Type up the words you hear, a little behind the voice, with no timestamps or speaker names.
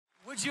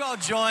Would you all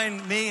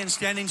join me in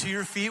standing to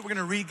your feet? We're going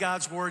to read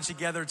God's word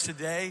together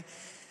today.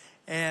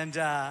 And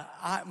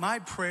my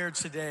prayer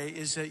today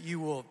is that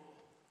you will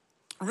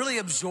really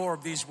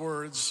absorb these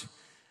words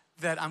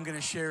that I'm going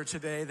to share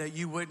today, that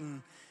you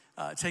wouldn't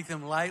take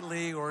them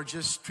lightly or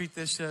just treat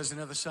this as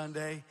another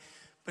Sunday,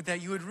 but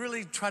that you would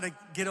really try to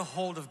get a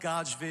hold of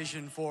God's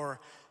vision for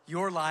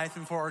your life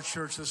and for our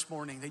church this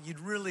morning, that you'd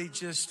really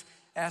just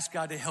ask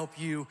God to help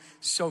you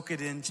soak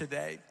it in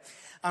today.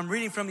 I'm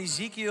reading from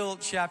Ezekiel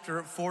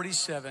chapter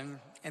 47,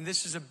 and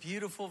this is a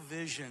beautiful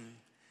vision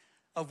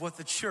of what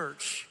the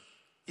church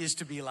is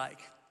to be like.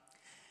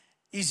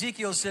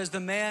 Ezekiel says, "The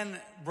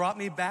man brought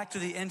me back to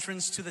the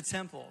entrance to the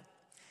temple,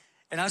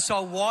 and I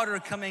saw water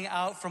coming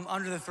out from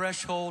under the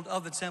threshold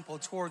of the temple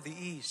toward the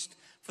east,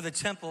 for the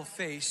temple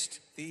faced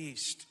the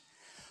east.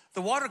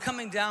 The water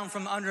coming down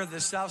from under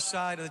the south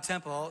side of the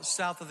temple,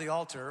 south of the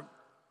altar,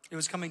 it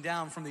was coming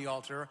down from the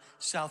altar,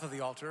 south of the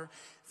altar.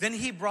 Then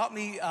he brought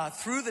me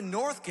through the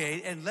north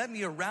gate and led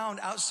me around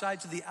outside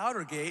to the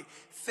outer gate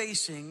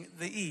facing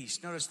the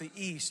east." Notice the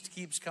east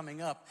keeps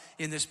coming up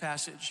in this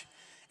passage.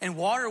 "And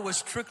water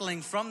was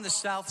trickling from the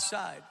south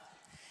side.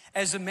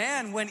 As the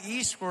man went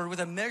eastward with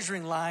a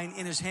measuring line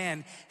in his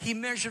hand, he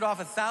measured off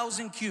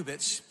 1,000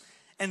 cubits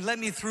and led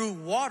me through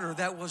water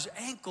that was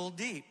ankle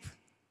deep.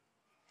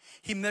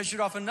 He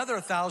measured off another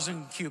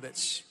 1,000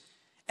 cubits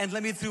and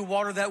led me through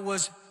water that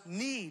was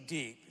knee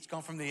deep." It's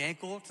gone from the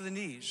ankle to the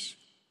knees.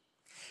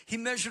 "He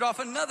measured off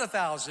another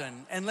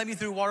 1,000 and led me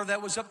through water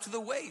that was up to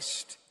the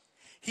waist.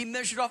 He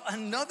measured off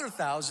another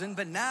 1,000,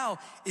 but now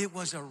it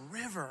was a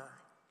river.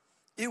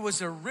 It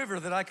was a river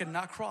that I could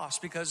not cross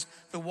because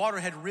the water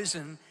had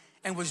risen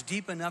and was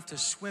deep enough to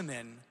swim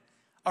in,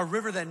 a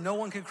river that no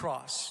one could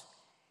cross.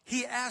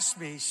 He asked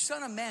me,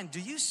 'Son of man, do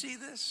you see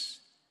this?'"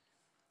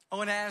 I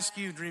want to ask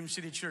you, Dream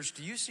City Church,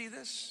 do you see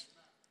this?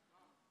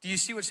 Do you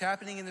see what's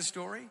happening in the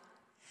story?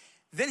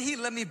 "Then he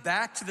led me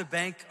back to the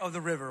bank of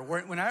the river.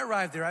 When I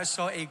arrived there, I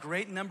saw a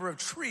great number of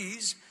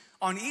trees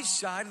on each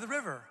side of the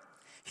river.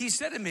 He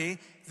said to me,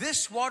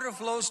 'This water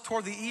flows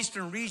toward the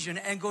eastern region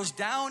and goes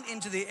down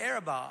into the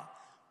Arabah,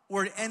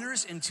 where it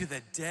enters into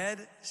the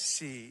Dead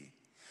Sea.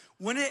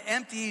 When it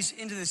empties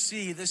into the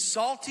sea, the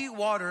salty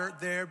water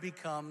there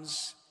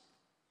becomes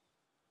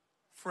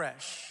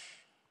fresh.'"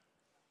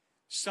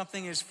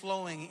 Something is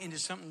flowing into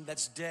something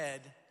that's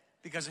dead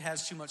because it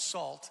has too much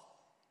salt,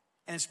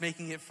 and it's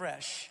making it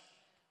fresh.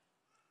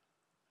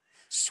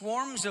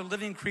 "Swarms of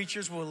living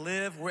creatures will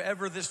live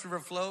wherever this river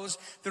flows.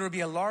 There will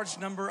be a large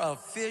number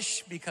of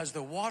fish because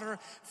the water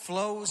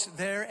flows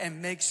there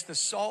and makes the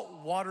salt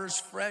waters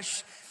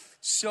fresh.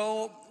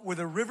 So where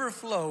the river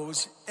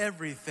flows,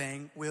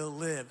 everything will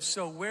live."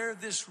 So where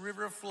this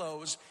river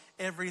flows,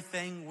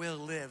 everything will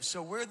live.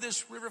 So where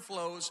this river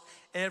flows,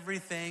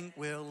 everything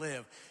will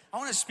live. I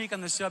want to speak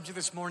on the subject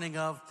this morning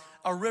of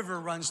a river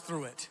runs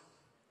through it.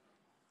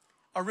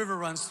 A river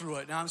runs through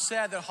it. Now, I'm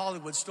sad that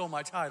Hollywood stole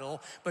my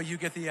title, but you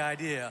get the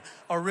idea.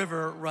 A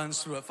river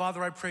runs through it.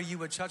 Father, I pray you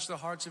would touch the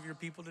hearts of your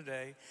people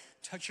today.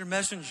 Touch your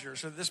messenger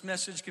so that this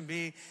message can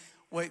be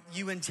what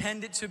you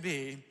intend it to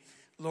be.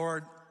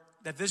 Lord,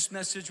 that this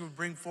message would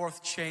bring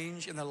forth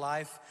change in the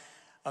life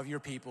of your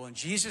people. In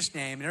Jesus'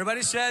 name. And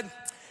everybody said,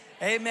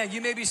 amen.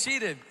 You may be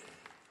seated.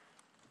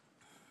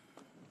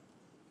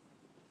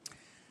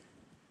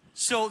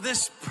 So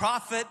this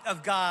prophet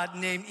of God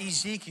named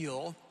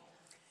Ezekiel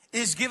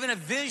is given a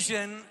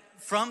vision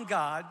from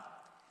God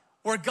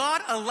where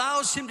God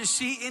allows him to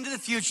see into the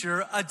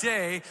future a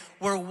day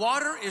where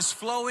water is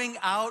flowing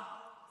out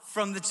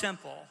from the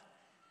temple,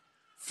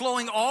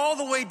 flowing all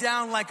the way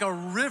down like a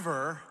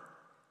river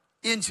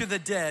into the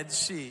Dead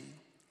Sea.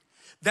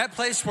 That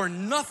place where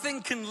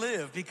nothing can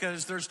live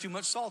because there's too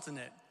much salt in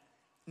it.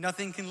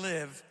 Nothing can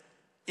live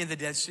in the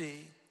Dead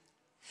Sea.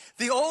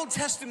 The Old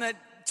Testament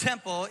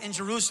temple in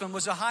Jerusalem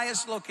was the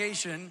highest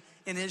location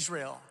in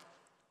Israel,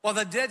 while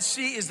the Dead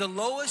Sea is the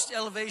lowest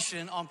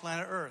elevation on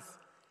planet Earth.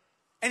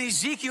 And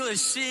Ezekiel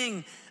is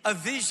seeing a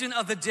vision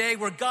of the day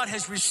where God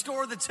has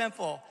restored the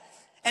temple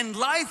and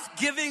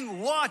life-giving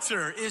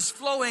water is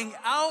flowing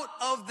out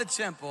of the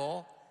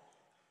temple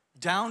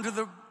down to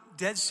the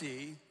Dead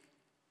Sea,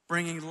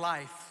 bringing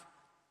life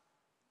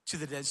to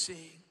the Dead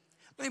Sea.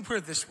 Let me put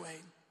it this way.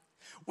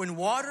 When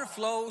water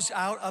flows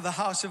out of the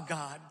house of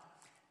God,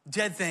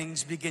 dead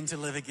things begin to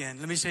live again.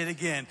 Let me say it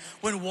again.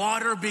 When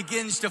water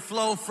begins to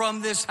flow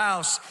from this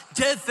house,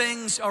 dead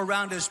things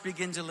around us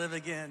begin to live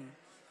again.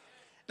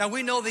 Now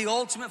we know the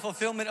ultimate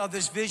fulfillment of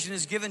this vision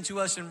is given to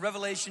us in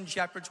Revelation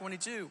chapter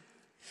 22,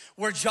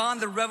 where John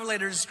the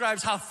Revelator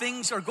describes how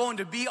things are going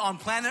to be on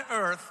planet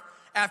Earth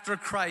after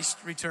Christ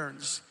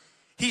returns.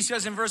 He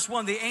says in verse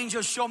 1, "The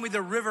angel showed me the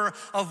river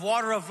of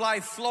water of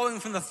life flowing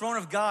from the throne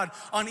of God.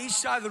 On each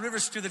side of the river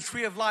stood the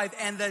tree of life,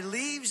 and the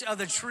leaves of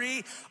the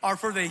tree are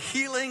for the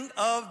healing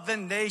of the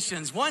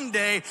nations." One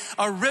day,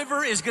 a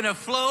river is going to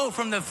flow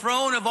from the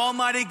throne of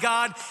Almighty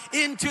God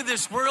into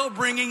this world,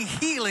 bringing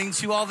healing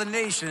to all the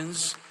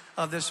nations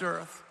of this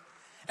earth.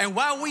 And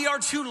while we are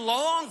to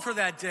long for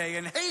that day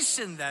and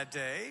hasten that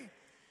day,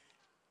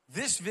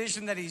 this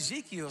vision that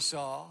Ezekiel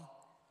saw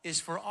is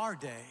for our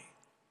day.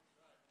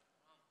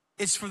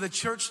 It's for the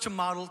church to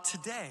model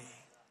today.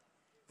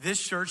 This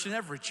church and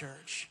every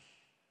church.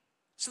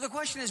 So the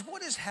question is,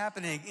 what is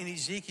happening in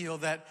Ezekiel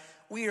that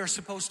we are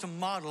supposed to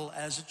model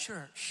as a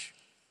church?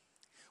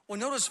 Well,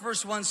 notice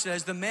verse 1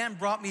 says, the man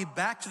brought me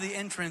back to the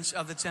entrance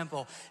of the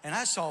temple, and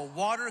I saw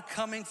water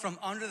coming from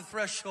under the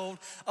threshold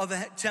of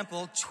the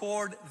temple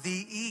toward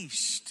the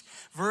east.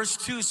 Verse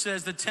 2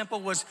 says the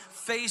temple was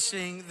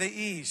facing the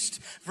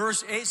east.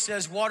 Verse 8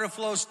 says water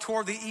flows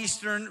toward the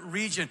eastern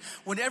region.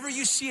 Whenever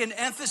you see an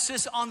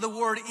emphasis on the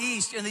word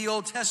east in the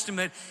Old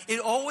Testament, it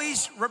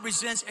always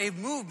represents a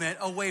movement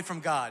away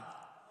from God.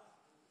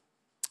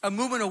 A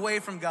movement away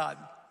from God.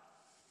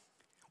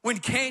 When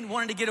Cain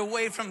wanted to get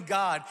away from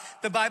God,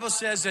 the Bible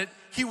says that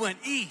he went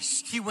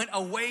east. He went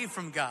away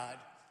from God.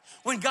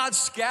 When God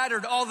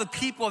scattered all the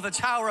people of the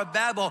Tower of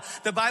Babel,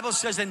 the Bible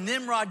says that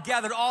Nimrod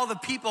gathered all the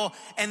people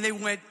and they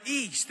went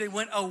east. They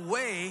went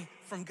away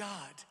from God.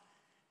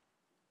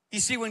 You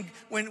see, when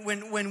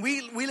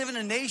we live in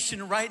a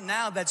nation right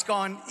now that's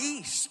gone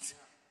east.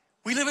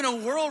 We live in a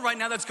world right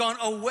now that's gone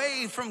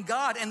away from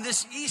God. And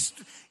this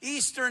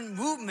Eastern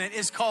movement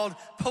is called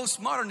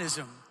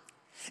postmodernism.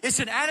 It's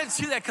an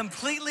attitude that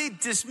completely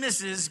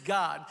dismisses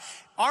God.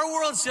 Our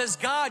world says,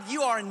 God,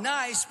 you are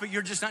nice, but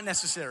you're just not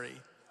necessary.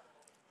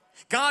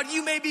 God,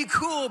 you may be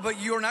cool, but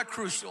you're not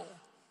crucial.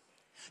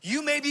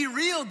 You may be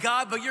real,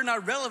 God, but you're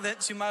not relevant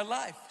to my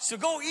life. So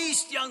go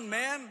east, young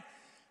man.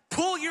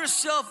 Pull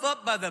yourself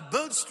up by the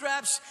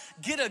bootstraps.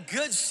 Get a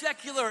good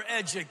secular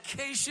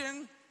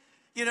education.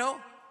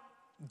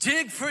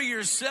 Dig for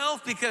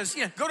yourself because,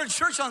 go to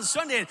church on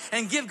Sunday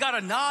and give God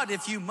a nod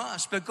if you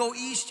must. But go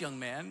east, young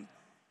man.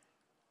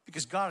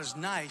 Because God is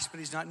nice,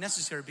 but he's not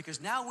necessary. Because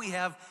now we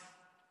have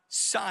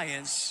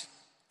science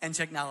and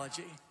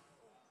technology.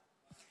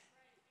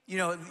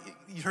 You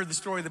heard the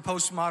story of the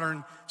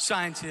postmodern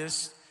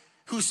scientist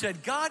who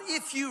said, God,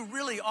 if you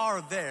really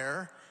are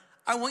there,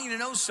 I want you to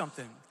know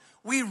something.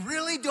 We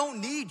really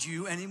don't need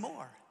you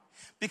anymore.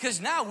 Because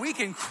now we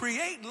can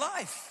create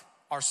life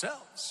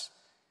ourselves.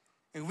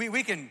 And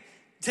we can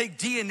take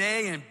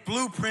DNA and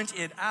blueprint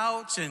it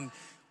out, and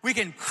we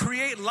can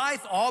create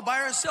life all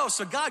by ourselves.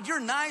 So God, you're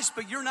nice,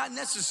 but you're not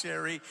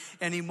necessary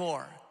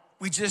anymore.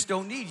 We just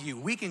don't need you.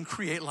 We can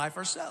create life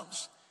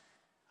ourselves.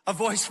 A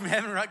voice from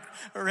heaven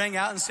rang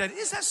out and said,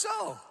 is that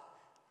so?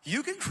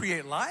 You can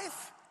create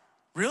life?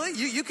 Really?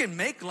 You can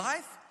make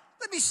life?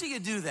 Let me see you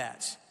do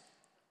that.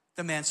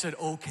 The man said,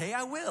 okay,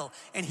 I will.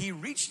 And he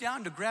reached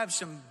down to grab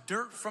some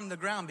dirt from the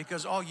ground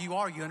because all you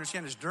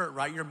understand, is dirt,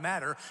 right? You're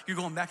matter. You're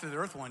going back to the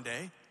earth one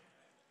day.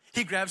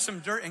 He grabbed some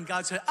dirt and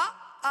God said,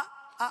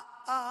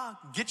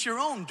 get your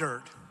own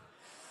dirt.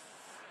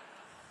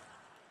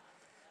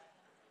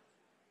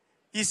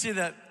 You see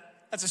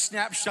that's a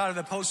snapshot of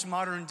the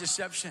postmodern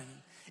deception.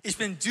 It's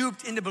been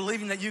duped into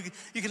believing that you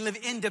can live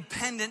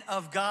independent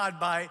of God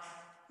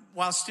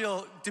while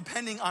still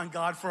depending on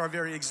God for our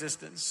very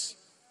existence.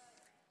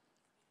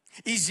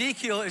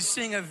 Ezekiel is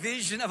seeing a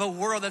vision of a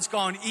world that's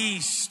gone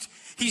east.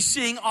 He's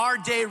seeing our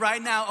day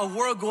right now, a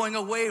world going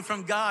away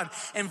from God.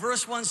 And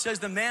verse 1 says,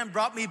 the man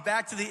brought me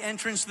back to the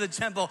entrance to the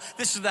temple.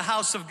 This is the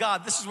house of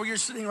God. This is where you're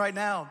sitting right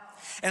now.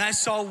 And I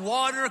saw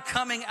water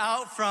coming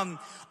out from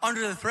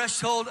under the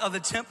threshold of the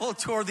temple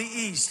toward the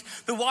east.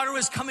 The water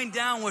was coming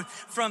down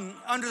from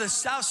under the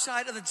south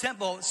side of the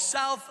temple,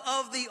 south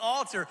of the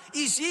altar.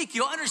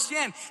 Ezekiel,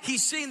 understand,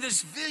 he's seeing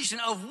this vision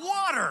of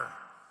water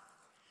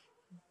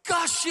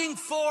gushing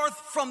forth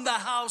from the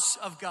house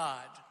of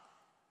God.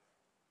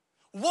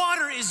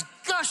 Water is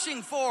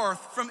gushing forth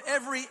from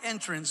every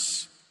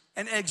entrance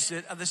and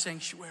exit of the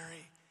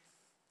sanctuary.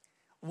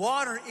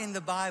 Water in the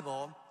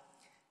Bible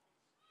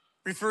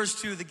refers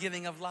to the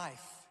giving of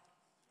life.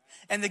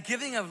 And the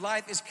giving of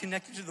life is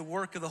connected to the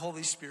work of the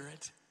Holy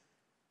Spirit.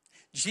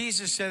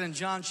 Jesus said in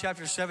John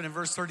chapter 7 and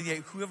verse 38,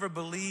 whoever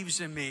believes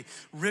in me,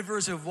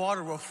 rivers of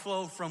water will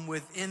flow from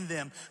within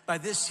them. By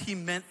this he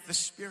meant the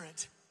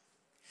Spirit.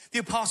 The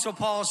Apostle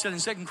Paul said in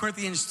 2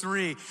 Corinthians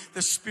 3,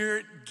 the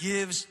Spirit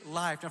gives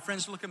life. Now,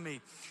 friends, look at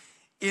me.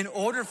 In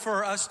order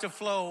for us to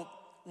flow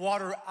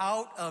water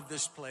out of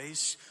this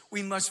place,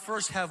 we must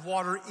first have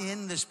water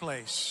in this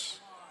place.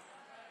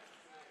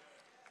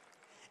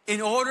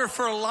 In order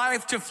for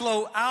life to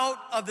flow out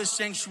of the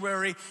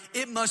sanctuary,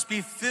 it must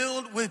be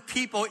filled with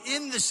people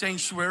in the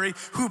sanctuary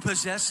who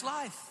possess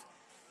life.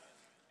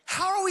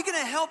 How are we going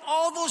to help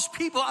all those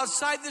people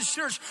outside this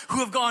church who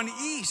have gone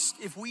east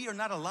if we are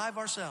not alive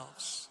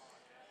ourselves?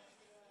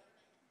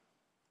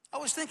 I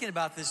was thinking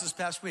about this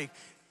past week.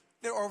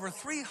 There are over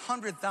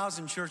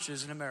 300,000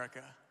 churches in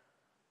America.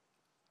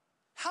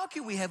 How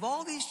can we have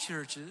all these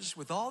churches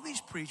with all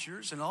these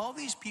preachers and all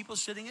these people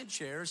sitting in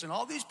chairs and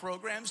all these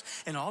programs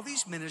and all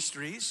these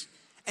ministries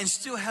and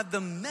still have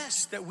the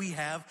mess that we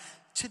have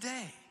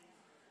today?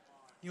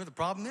 You know what the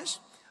problem is?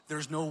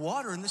 There's no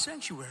water in the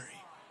sanctuary.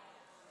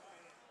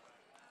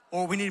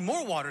 Or we need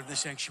more water in the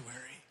sanctuary.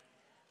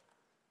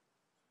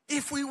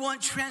 If we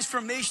want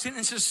transformation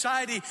in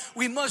society,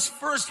 we must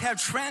first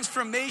have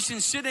transformation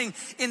sitting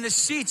in the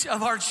seats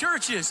of our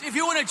churches. If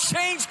you want to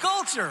change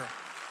culture,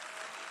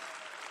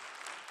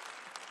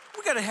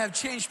 We got to have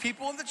changed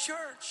people in the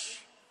church.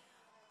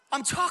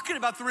 I'm talking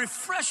about the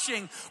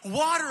refreshing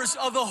waters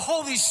of the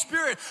Holy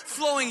Spirit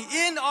flowing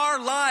in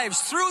our lives,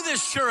 through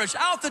this church,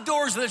 out the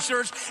doors of the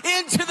church,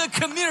 into the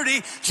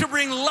community to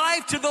bring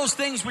life to those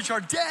things which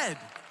are dead.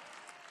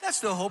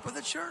 That's the hope of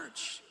the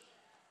church.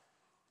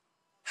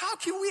 How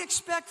can we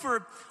expect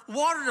for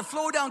water to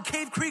flow down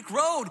Cave Creek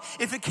Road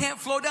if it can't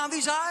flow down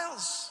these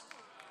aisles?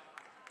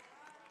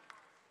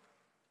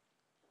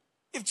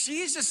 If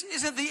Jesus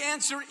isn't the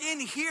answer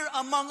in here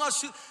among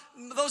us,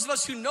 those of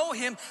us who know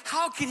him,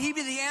 how can he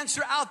be the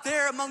answer out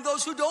there among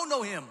those who don't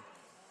know him?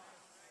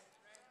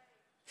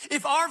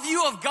 If our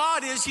view of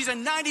God is he's a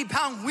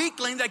 90-pound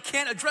weakling that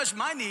can't address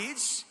my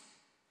needs,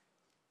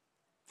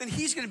 then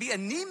he's going to be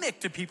anemic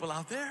to people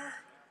out there.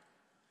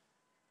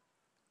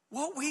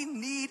 What we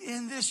need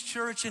in this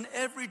church and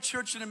every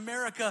church in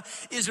America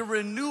is a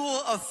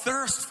renewal of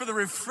thirst for the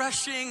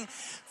refreshing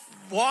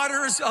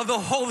waters of the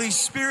Holy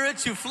Spirit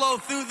to flow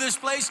through this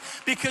place,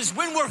 because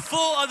when we're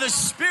full of the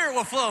Spirit,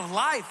 we're full of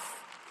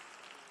life.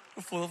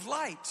 We're full of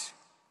light.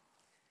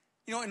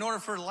 You know, in order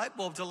for a light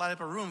bulb to light up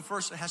a room,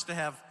 first it has to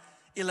have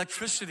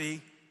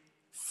electricity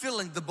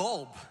filling the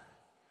bulb.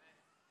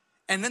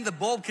 And then the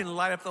bulb can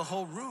light up the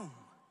whole room.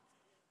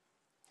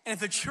 And if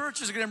the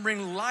church is going to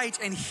bring light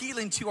and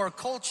healing to our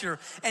culture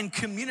and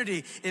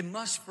community, it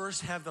must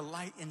first have the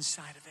light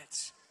inside of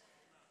it,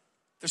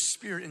 the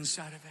Spirit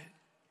inside of it.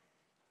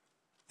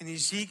 And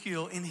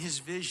Ezekiel, in his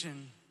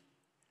vision,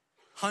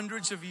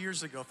 hundreds of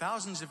years ago,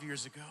 thousands of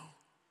years ago,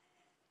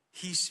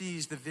 he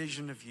sees the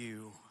vision of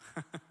you.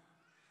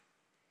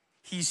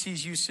 He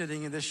sees you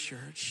sitting in this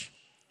church.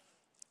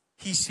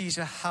 He sees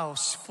a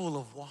house full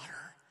of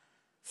water,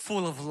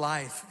 full of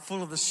life,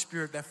 full of the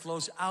Spirit that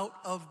flows out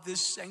of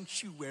this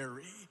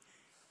sanctuary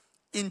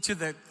into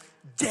the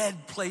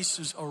dead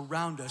places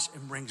around us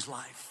and brings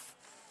life.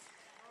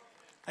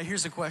 Now,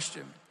 here's a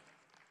question.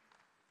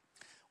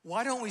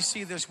 Why don't we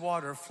see this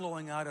water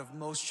flowing out of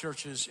most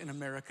churches in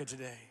America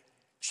today,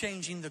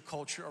 changing the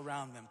culture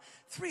around them?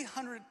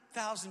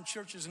 300,000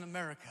 churches in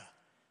America.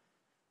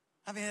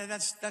 I mean,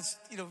 that's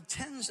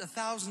tens of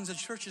thousands of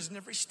churches in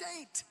every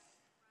state.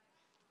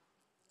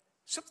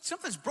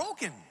 Something's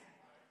broken.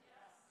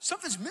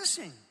 Something's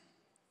missing.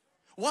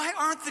 Why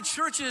aren't the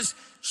churches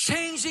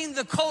changing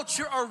the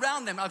culture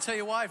around them? I'll tell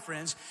you why,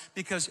 friends.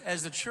 Because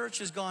as the church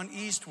has gone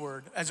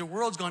eastward, as the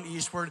world's gone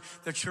eastward,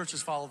 the church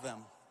has followed them.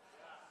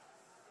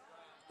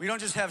 We don't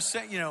just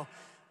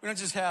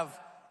have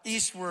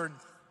eastward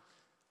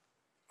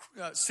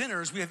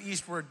sinners. We have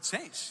eastward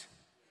saints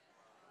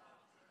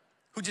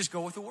who just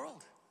go with the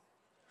world.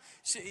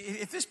 See,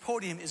 if this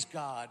podium is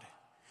God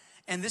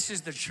and this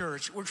is the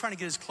church, we're trying to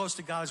get as close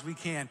to God as we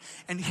can.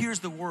 And here's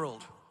the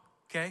world,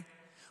 okay?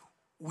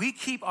 We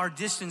keep our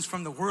distance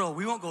from the world.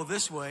 We won't go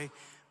this way,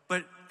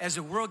 but as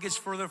the world gets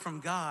further from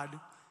God,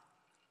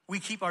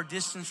 we keep our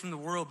distance from the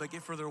world but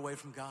get further away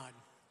from God.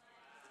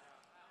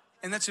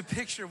 And that's a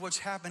picture of what's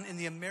happened in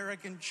the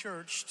American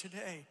church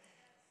today.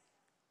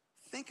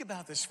 Think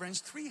about this,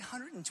 friends.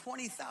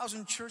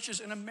 320,000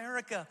 churches in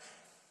America.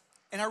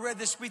 And I read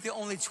this week that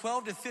only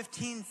 12 to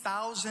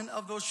 15,000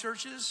 of those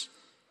churches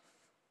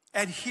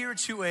adhere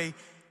to a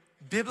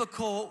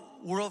biblical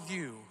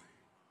worldview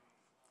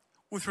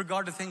with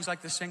regard to things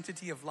like the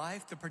sanctity of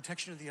life, the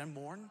protection of the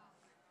unborn,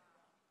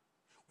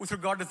 with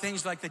regard to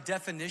things like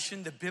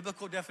the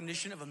biblical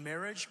definition of a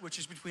marriage, which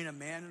is between a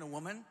man and a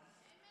woman,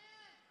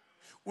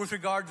 with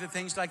regard to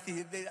things like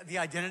the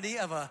identity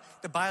of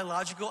the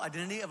biological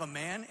identity of a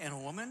man and a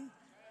woman.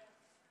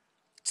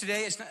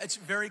 Today, it's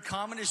very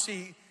common to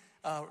see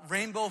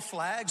rainbow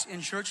flags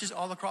in churches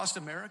all across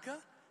America.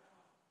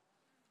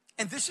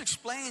 And this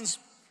explains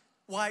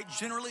why,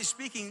 generally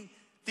speaking,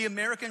 the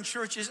American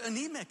church is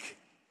anemic.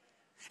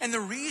 And the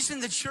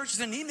reason the church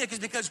is anemic is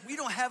because we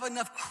don't have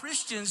enough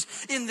Christians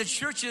in the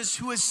churches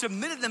who have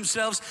submitted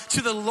themselves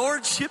to the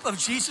lordship of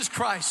Jesus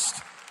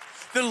Christ.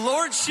 The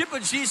lordship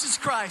of Jesus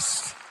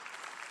Christ.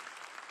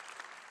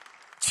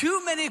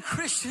 Too many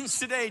Christians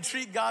today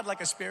treat God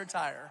like a spare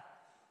tire.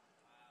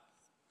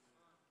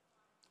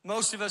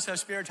 Most of us have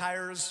spare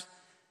tires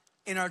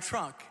in our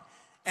trunk.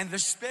 And the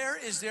spare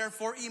is there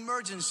for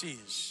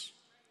emergencies,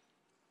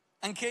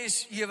 in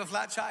case you have a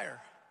flat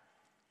tire.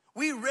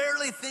 We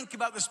rarely think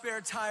about the spare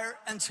tire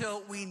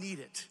until we need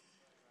it,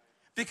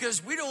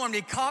 because we don't want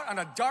to be caught on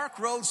a dark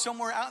road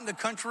somewhere out in the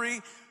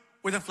country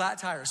with a flat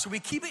tire. So we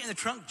keep it in the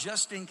trunk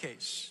just in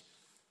case.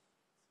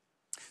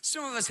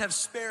 Some of us have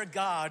spare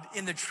God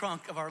in the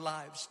trunk of our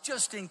lives,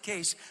 just in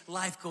case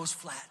life goes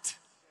flat.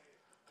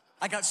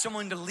 I got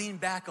someone to lean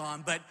back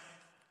on, but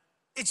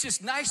it's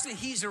just nice that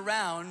he's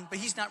around, but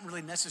he's not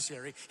really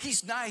necessary.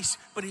 He's nice,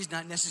 but he's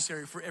not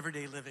necessary for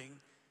everyday living.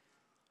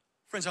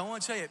 Friends, I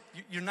want to tell you,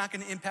 you're not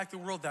going to impact the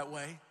world that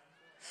way.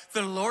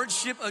 The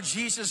lordship of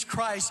Jesus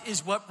Christ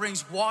is what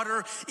brings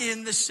water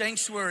in the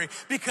sanctuary,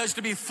 because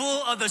to be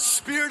full of the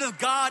Spirit of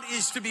God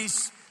is to be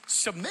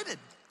submitted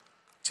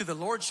to the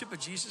lordship of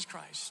Jesus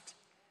Christ.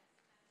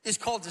 It's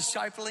called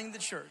discipling the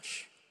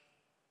church.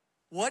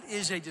 What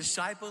is a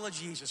disciple of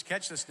Jesus?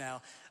 Catch this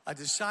now. A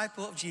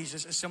disciple of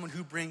Jesus is someone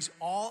who brings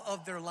all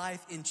of their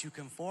life into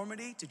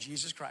conformity to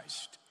Jesus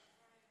Christ.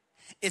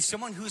 It's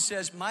someone who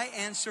says, my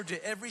answer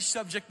to every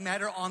subject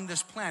matter on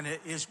this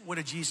planet is, what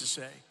did Jesus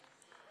say?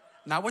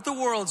 Not what the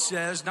world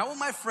says, not what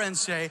my friends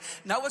say,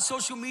 not what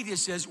social media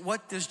says.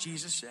 What does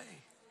Jesus say?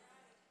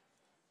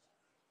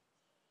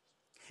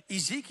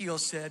 Ezekiel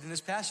said in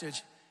this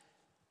passage,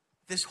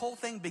 this whole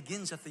thing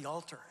begins at the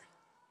altar.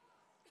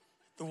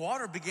 The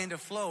water began to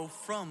flow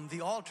from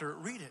the altar.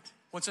 Read it.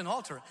 What's an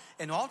altar?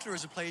 An altar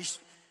is a place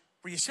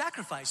where you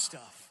sacrifice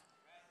stuff.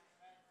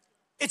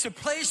 It's a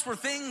place where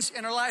things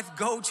in our life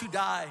go to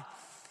die.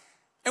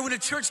 And when a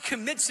church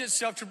commits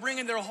itself to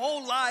bringing their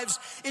whole lives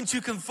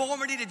into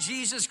conformity to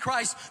Jesus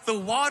Christ, the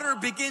water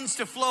begins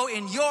to flow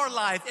in your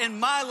life, in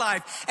my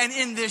life, and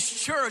in this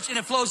church. And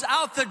it flows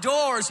out the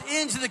doors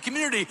into the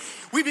community.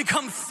 We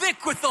become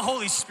thick with the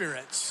Holy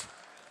Spirit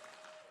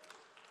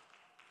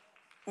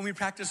when we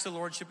practice the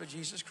Lordship of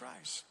Jesus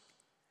Christ.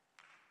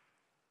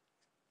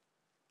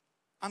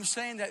 I'm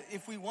saying that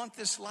if we want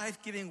this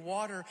life-giving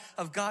water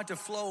of God to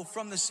flow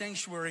from the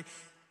sanctuary,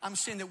 I'm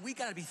saying that we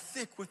got to be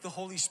thick with the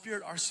Holy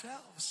Spirit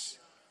ourselves.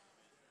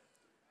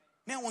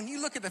 Man, when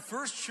you look at the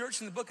first church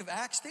in the book of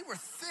Acts, they were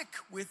thick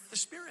with the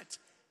Spirit.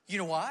 You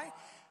know why?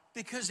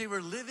 Because they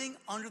were living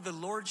under the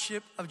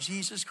lordship of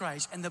Jesus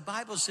Christ. And the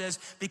Bible says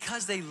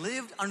because they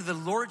lived under the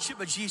lordship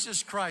of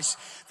Jesus Christ,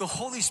 the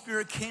Holy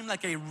Spirit came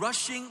like a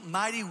rushing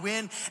mighty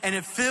wind and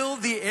it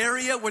filled the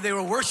area where they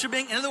were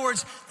worshiping. In other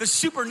words, the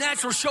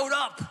supernatural showed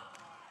up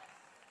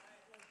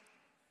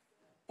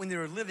when they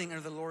were living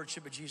under the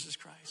lordship of Jesus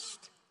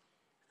Christ.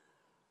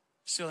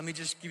 So let me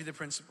just give you the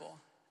principle.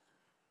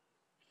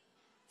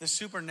 The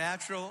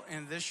supernatural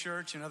in this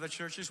church and other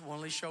churches will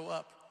only show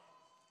up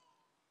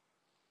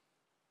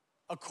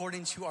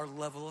according to our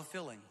level of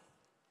filling,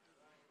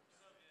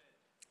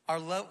 our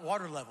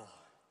water level.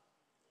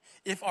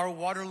 If our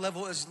water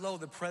level is low,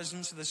 the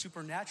presence of the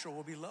supernatural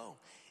will be low.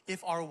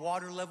 If our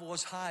water level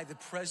is high, the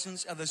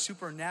presence of the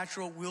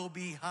supernatural will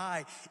be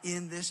high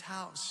in this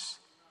house.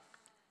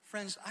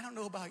 Friends, I don't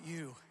know about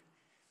you.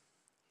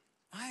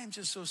 I am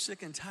just so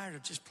sick and tired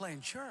of just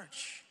playing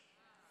church.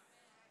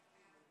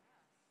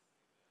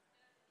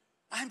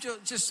 I'm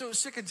just so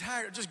sick and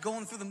tired of just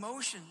going through the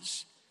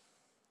motions.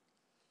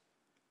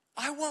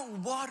 I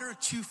want water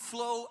to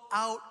flow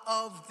out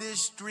of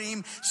this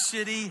Dream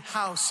City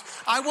house.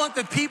 I want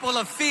the people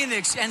of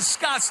Phoenix and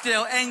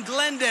Scottsdale and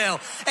Glendale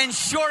and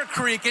Short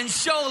Creek and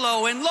Show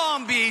Low and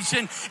Long Beach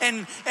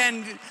and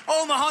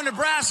Omaha,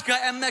 Nebraska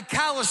and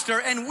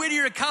McAllister and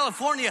Whittier,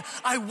 California.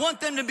 I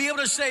want them to be able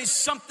to say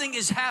something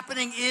is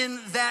happening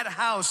in that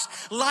house.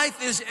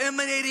 Life is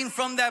emanating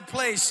from that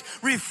place.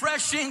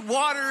 Refreshing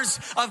waters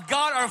of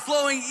God are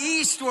flowing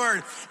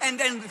eastward and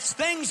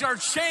things are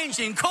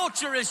changing.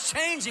 Culture is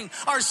changing.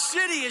 Our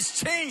city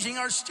is changing.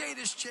 Our state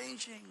is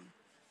changing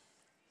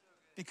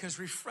because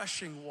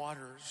refreshing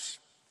waters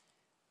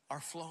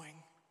are flowing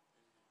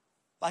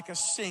like a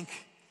sink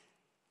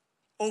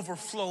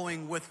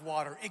overflowing with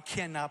water. It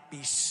cannot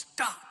be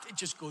stopped. It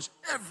just goes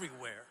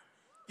everywhere.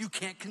 You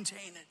can't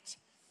contain it.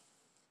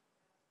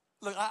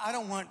 Look, I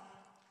don't want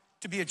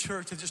to be a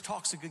church that just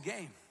talks a good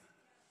game.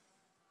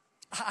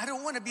 I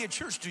don't want to be a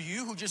church, do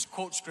you, who just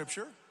quotes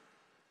scripture?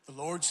 The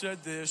Lord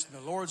said this, and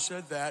the Lord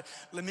said that.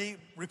 Let me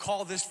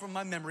recall this from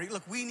my memory.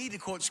 Look, we need to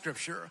quote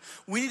scripture.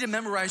 We need to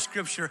memorize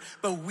scripture,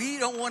 but we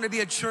don't want to be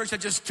a church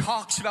that just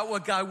talks about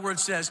what God's word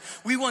says.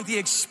 We want the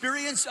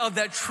experience of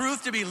that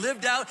truth to be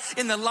lived out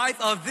in the life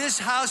of this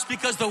house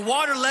because the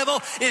water level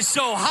is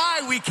so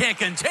high we can't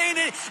contain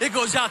it. It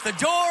goes out the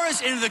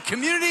doors into the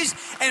communities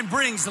and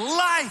brings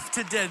life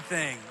to dead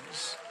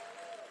things.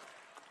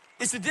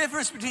 It's the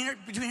difference between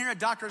hearing a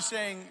doctor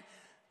saying,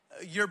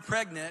 you're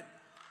pregnant,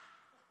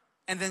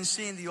 and then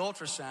seeing the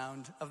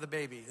ultrasound of the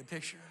baby, the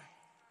picture,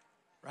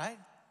 right?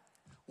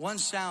 One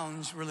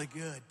sounds really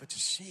good, but to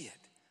see it,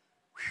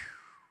 whew,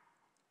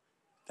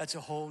 that's a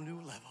whole new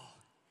level.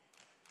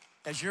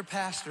 As your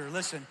pastor,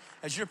 listen,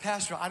 as your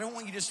pastor, I don't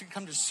want you just to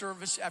come to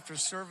service after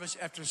service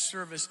after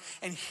service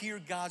and hear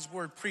God's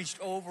word preached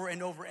over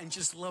and over and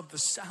just love the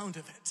sound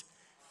of it.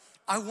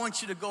 I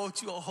want you to go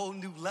to a whole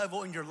new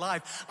level in your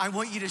life. I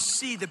want you to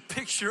see the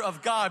picture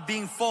of God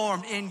being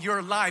formed in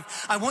your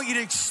life. I want you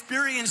to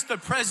experience the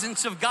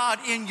presence of God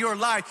in your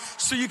life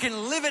so you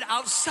can live it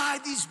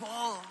outside these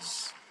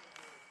walls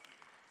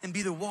and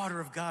be the water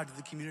of God to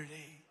the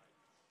community.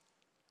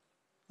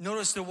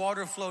 Notice the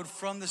water flowed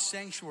from the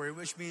sanctuary,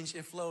 which means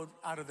it flowed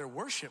out of their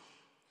worship.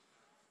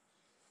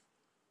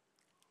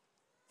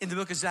 In the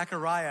book of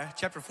Zechariah,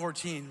 chapter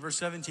 14, verse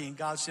 17,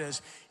 God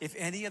says, if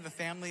any of the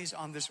families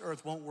on this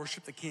earth won't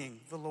worship the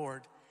King, the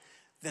Lord,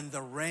 then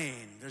the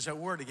rain, there's that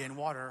word again,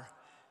 water,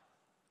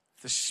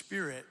 the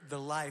Spirit, the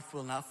life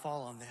will not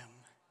fall on them.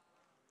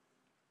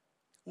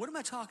 What am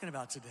I talking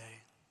about today?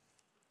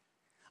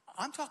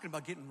 I'm talking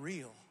about getting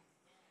real.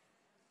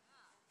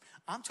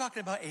 I'm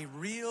talking about a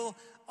real,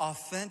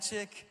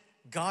 authentic,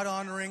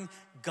 God-honoring,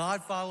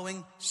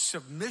 God-following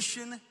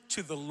submission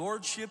to the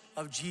lordship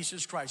of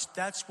Jesus Christ.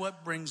 That's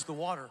what brings the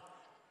water.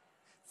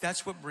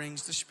 That's what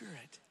brings the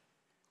Spirit.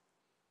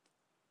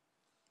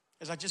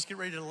 as I just get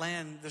ready to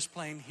land this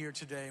plane here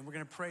today, and we're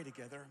going to pray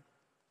together,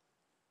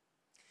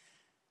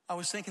 I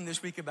was thinking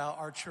this week about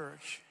our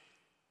church.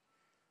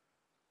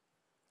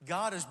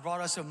 God has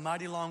brought us a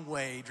mighty long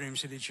way, Dream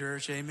City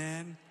Church,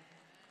 amen?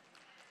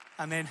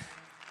 I mean,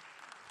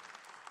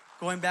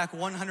 going back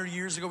 100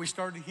 years ago, we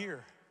started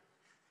here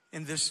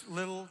in this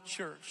little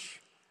church.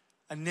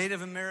 A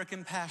Native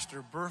American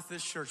pastor birthed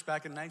this church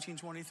back in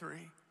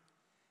 1923.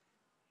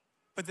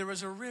 But there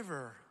was a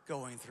river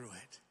going through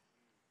it.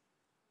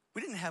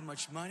 We didn't have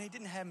much money,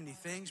 didn't have many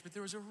things, but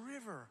there was a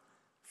river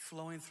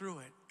flowing through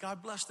it.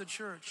 God blessed the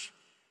church.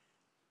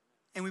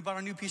 And we bought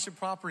a new piece of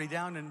property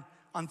down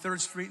on 3rd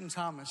Street in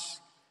Thomas,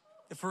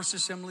 the First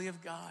Assembly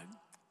of God.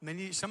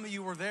 Some of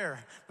you were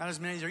there. Not as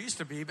many as there used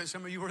to be, but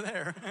some of you were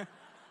there.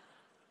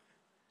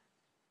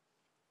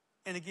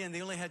 And again,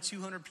 they only had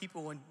 200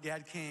 people when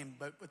Dad came,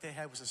 but what they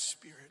had was a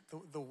spirit.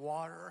 The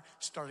water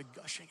started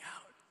gushing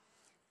out.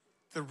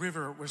 The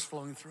river was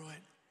flowing through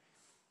it.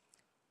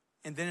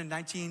 And then in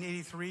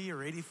 1983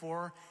 or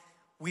 84,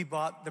 we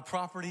bought the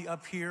property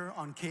up here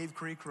on Cave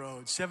Creek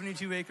Road,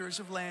 72 acres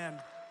of land.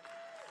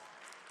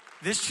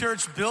 This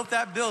church built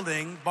that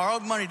building,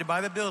 borrowed money to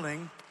buy the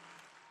building.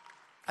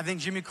 I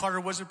think Jimmy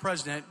Carter was the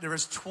president.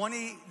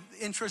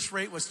 Interest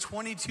rate was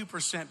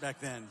 22%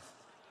 back then.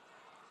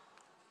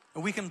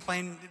 And we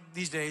complain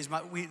these days,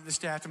 the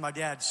staff and my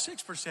dad,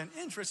 6%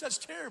 interest, that's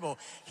terrible.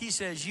 He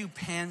says, you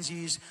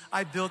pansies,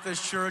 I built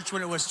this church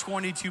when it was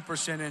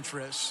 22%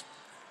 interest.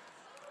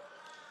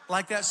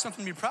 Like that's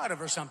something to be proud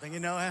of or something, you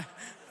know?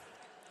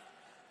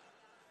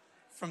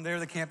 From there,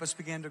 the campus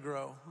began to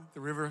grow. The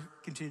river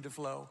continued to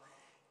flow.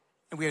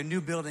 And we had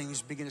new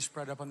buildings begin to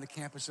spread up on the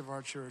campus of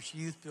our church,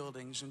 youth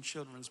buildings and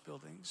children's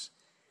buildings.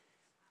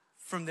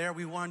 From there,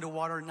 we wanted the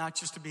water not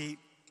just to be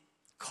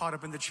caught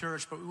up in the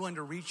church, but we wanted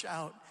to reach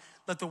out,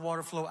 let the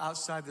water flow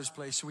outside this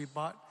place. So we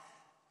bought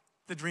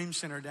the Dream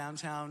Center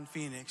downtown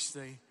Phoenix,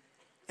 the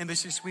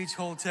Embassy Suites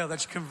Hotel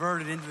that's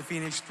converted into the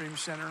Phoenix Dream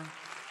Center.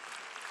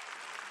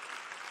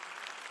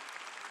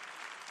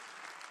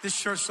 This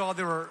church saw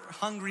there were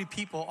hungry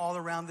people all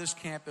around this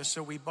campus,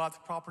 so we bought the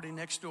property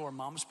next door,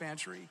 Mom's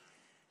Pantry.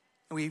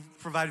 And we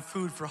provide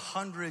food for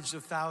hundreds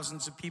of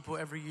thousands of people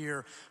every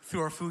year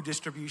through our food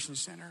distribution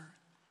center.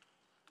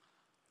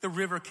 The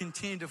river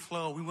continued to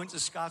flow. We went to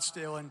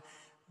Scottsdale and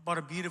bought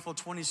a beautiful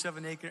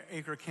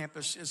 27-acre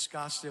campus in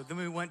Scottsdale. Then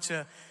we went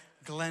to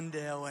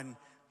Glendale and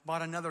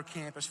bought another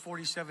campus,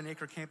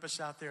 47-acre campus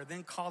out there.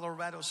 Then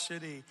Colorado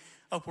City,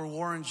 up where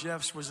Warren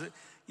Jeffs was,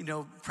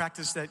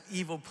 practiced that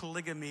evil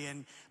polygamy.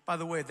 And by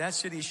the way, that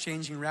city is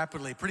changing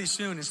rapidly. Pretty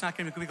soon, it's not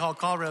going to be called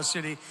Colorado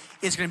City.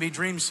 It's going to be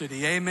Dream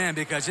City. Amen,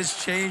 because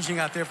it's changing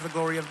out there for the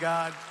glory of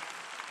God.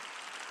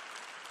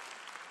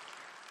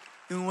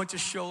 Then we went to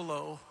Show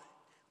Low,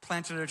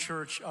 planted a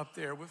church up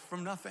there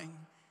from nothing.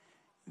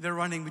 They're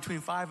running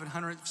between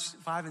 500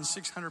 and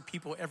 600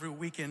 people every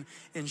weekend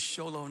in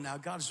Show Low now.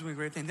 God's doing a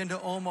great thing. Then to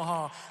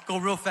Omaha, go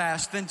real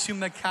fast. Then to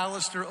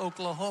McAlester,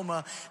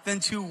 Oklahoma. Then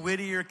to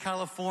Whittier,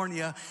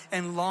 California,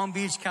 and Long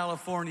Beach,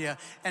 California.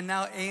 And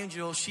now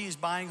Angel, she's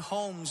buying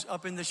homes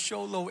up in the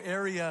Show Low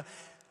area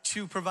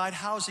to provide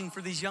housing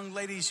for these young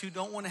ladies who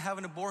don't want to have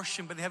an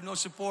abortion, but they have no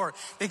support.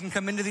 They can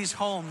come into these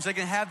homes. They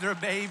can have their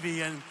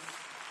baby and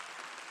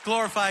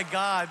glorify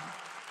God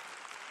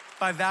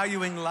by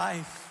valuing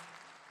life.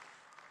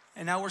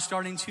 And now we're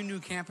starting 2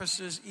 new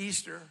campuses,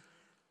 Easter,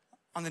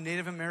 on the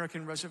Native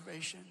American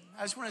reservation.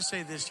 I just want to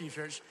say this to you,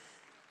 church.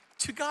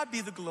 To God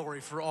be the glory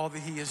for all that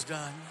he has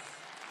done.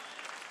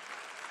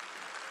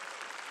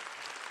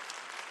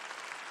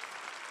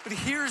 But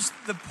here's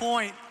the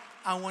point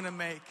I want to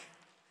make.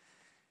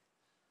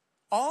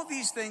 All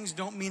these things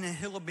don't mean a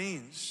hill of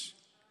beans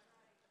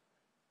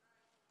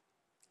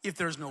if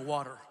there's no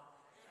water.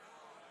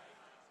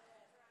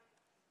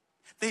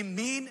 They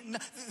mean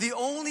the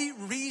only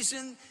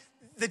reason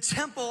the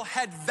temple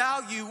had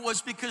value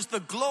was because the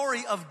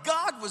glory of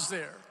God was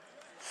there.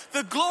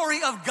 The glory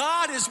of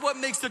God is what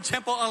makes the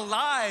temple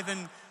alive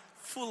and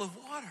full of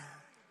water.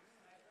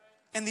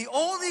 And the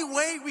only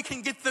way we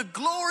can get the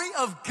glory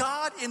of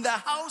God in the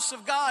house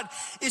of God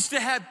is to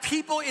have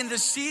people in the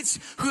seats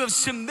who have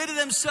submitted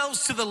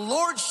themselves to the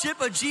lordship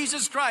of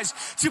Jesus Christ.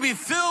 To be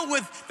filled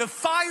with the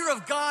fire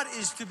of God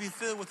is to be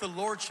filled with the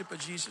lordship of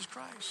Jesus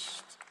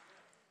Christ.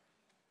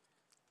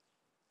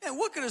 And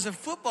what good is a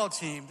football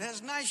team that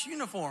has nice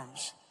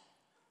uniforms,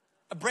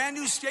 a brand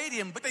new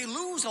stadium, but they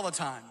lose all the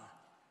time?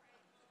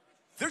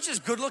 They're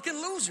just good-looking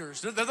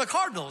losers. They're the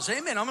Cardinals.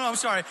 Amen. I'm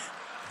sorry.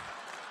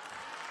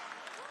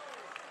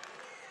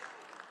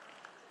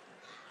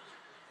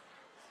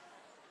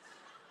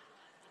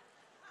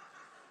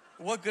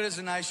 What good is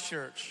a nice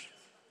church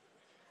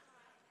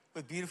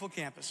with beautiful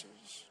campuses,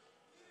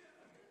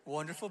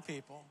 wonderful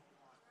people,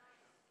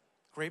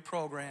 great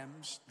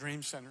programs,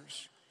 dream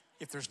centers,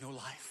 if there's no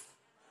life?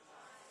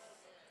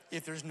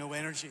 If there's no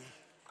energy,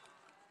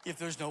 if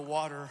there's no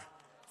water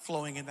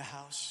flowing in the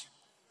house.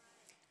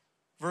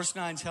 Verse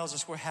 9 tells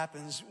us what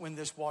happens when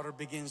this water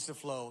begins to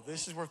flow.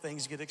 This is where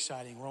things get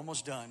exciting. We're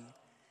almost done.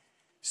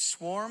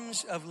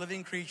 Swarms of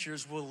living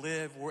creatures will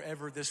live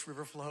wherever this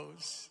river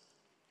flows.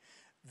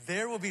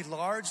 There will be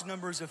large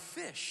numbers of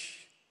fish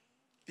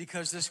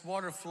because this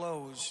water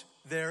flows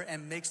there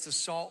and makes the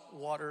salt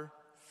water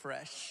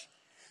fresh.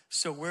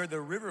 So where the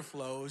river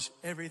flows,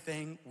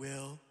 everything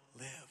will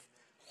live.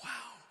 Wow.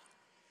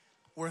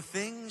 Where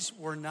things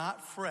were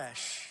not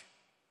fresh,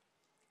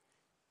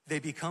 they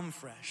become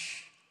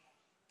fresh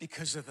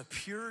because of the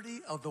purity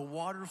of the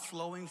water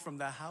flowing from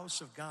the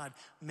house of God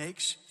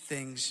makes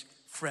things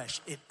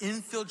fresh. It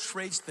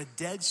infiltrates the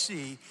Dead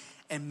Sea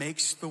and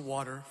makes the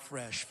water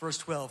fresh. Verse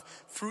 12,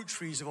 fruit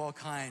trees of all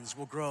kinds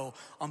will grow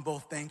on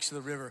both banks of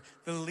the river.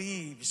 The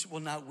leaves will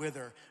not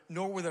wither,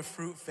 nor will the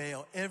fruit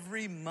fail.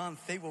 Every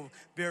month they will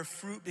bear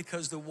fruit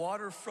because the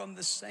water from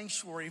the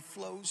sanctuary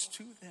flows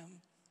to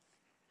them.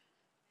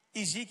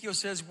 Ezekiel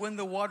says, when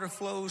the water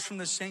flows from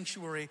the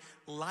sanctuary,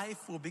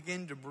 life will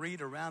begin to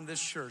breed around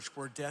this church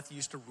where death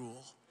used to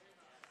rule.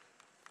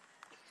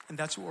 And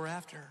that's what we're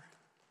after.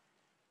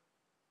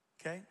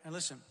 Okay, and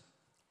listen.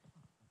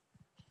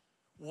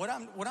 What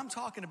I'm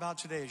talking about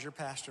today as your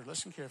pastor,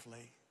 listen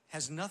carefully,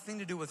 has nothing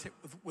to do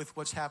with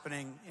what's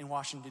happening in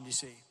Washington,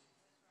 D.C.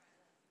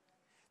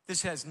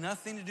 This has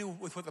nothing to do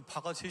with what the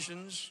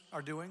politicians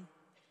are doing.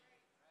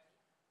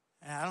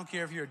 And I don't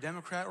care if you're a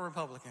Democrat or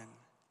Republican.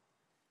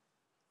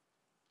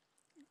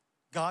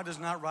 God does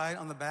not ride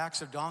on the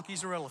backs of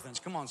donkeys or elephants.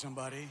 Come on,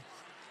 somebody.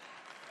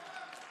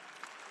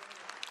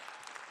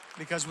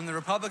 Because when the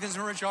Republicans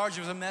were in charge,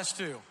 it was a mess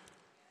too.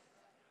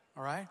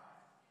 All right?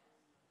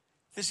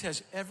 This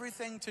has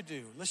everything to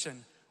do,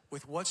 listen,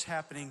 with what's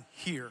happening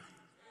here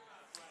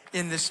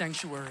in this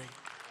sanctuary.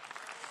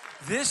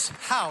 This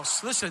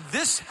house, listen,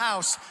 this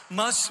house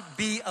must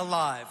be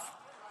alive.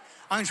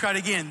 I'm gonna try it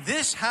again.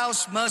 This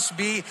house must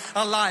be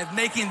alive,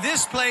 making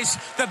this place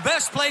the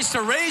best place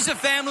to raise a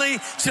family,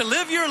 to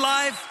live your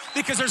life,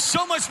 because there's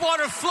so much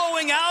water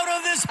flowing out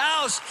of this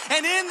house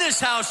and in this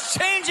house,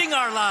 changing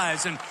our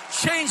lives and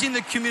changing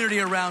the community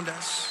around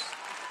us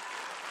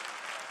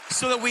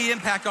so that we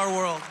impact our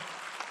world.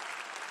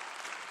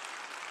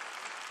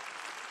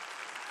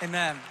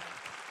 Amen.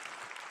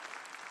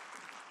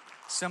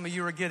 Some of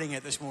you are getting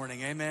it this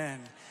morning.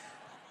 Amen.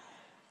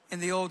 In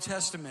the Old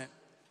Testament,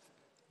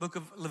 book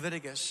of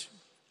Leviticus,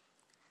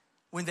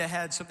 when they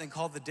had something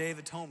called the Day of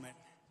Atonement,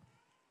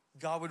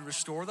 God would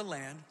restore the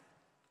land,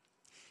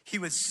 he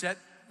would set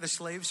the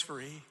slaves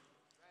free,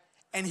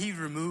 and he'd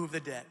remove the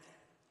debt.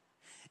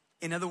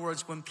 In other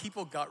words, when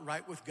people got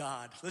right with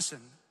God, listen,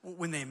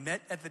 when they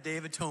met at the Day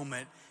of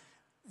Atonement,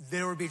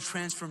 there would be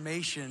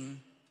transformation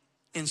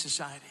in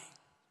society.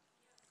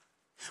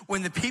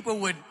 When the people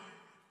would,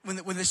 when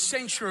the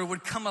sanctuary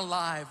would come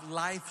alive,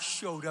 life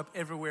showed up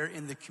everywhere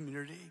in the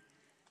community.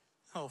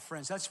 Oh,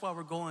 friends, that's why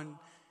we're going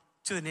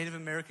to the Native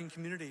American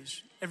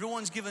communities.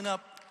 Everyone's given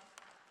up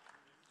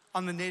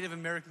on the Native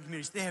American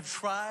communities. They have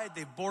tried,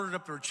 they've boarded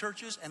up their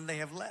churches, and they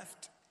have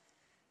left.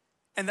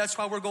 And that's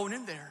why we're going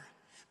in there.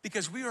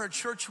 Because we are a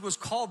church who was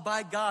called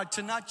by God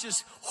to not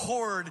just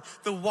hoard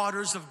the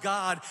waters of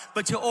God,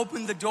 but to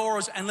open the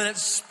doors and let it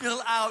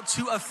spill out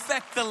to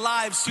affect the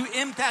lives, to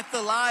impact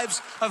the lives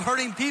of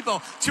hurting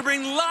people, to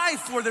bring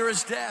life where there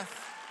is death.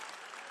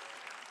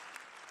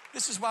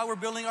 This is why we're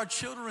building our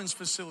children's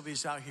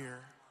facilities out here.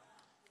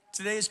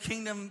 Today is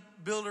Kingdom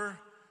Builder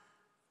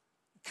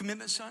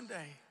Commitment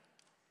Sunday.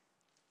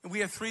 And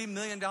we have $3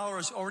 million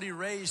already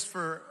raised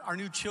for our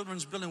new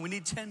children's building. We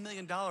need $10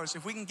 million.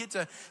 If we can get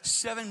to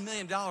 $7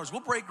 million,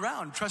 we'll break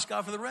ground and trust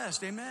God for the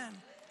rest. Amen.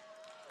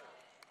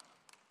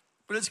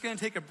 But it's going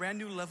to take a brand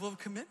new level of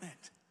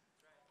commitment.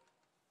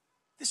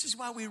 This is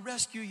why we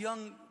rescue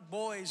young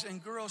boys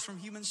and girls from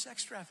human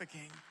sex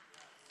trafficking.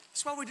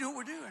 That's why we do what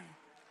we're doing.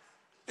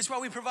 It's why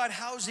we provide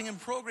housing and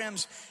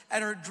programs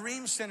at our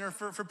Dream Center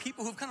for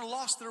people who've kind of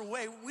lost their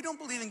way. We don't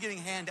believe in getting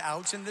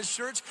handouts in this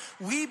church.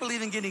 We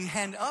believe in getting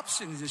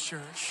hand-ups in this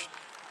church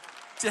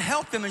to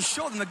help them and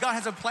show them that God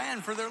has a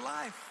plan for their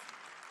life.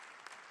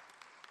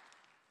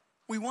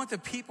 We want the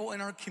people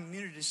in our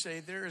community to say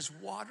there is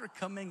water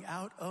coming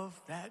out of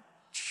that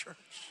church.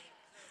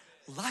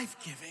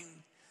 Life-giving,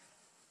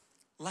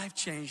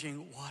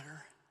 life-changing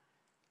water.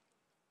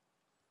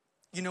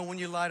 You know, when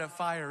you light a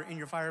fire in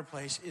your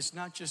fireplace, it's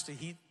not just to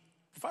heat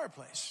the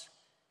fireplace.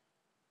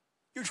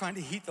 You're trying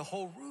to heat the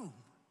whole room.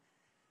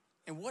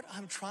 And what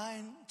I'm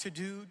trying to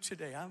do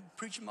today, I'm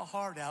preaching my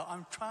heart out.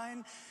 I'm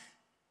trying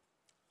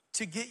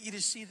to get you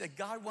to see that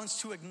God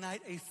wants to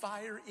ignite a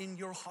fire in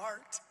your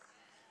heart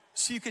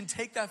so you can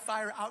take that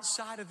fire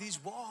outside of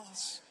these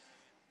walls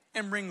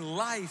and bring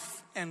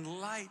life and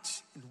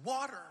light and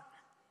water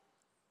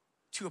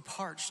to a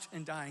parched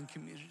and dying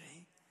community.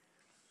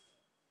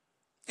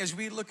 As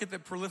we look at the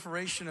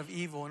proliferation of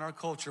evil in our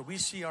culture, we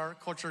see our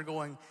culture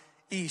going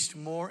east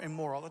more and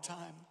more all the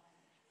time.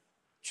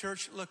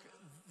 Church, look,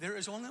 there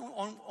is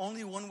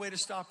only one way to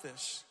stop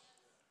this.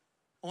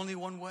 Only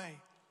one way.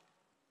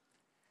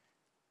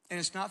 And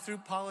it's not through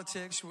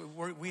politics.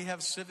 We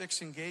have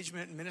civics,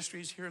 engagement, and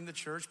ministries here in the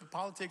church, but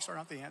politics are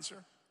not the answer.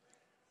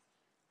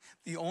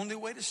 The only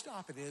way to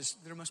stop it is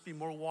there must be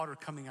more water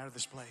coming out of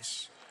this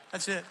place.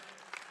 That's it.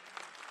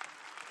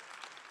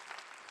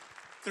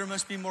 there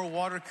must be more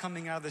water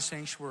coming out of the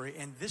sanctuary.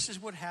 And this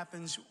is what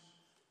happens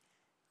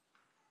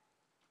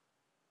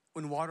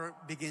when water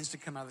begins to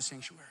come out of the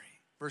sanctuary.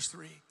 Verse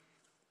 3.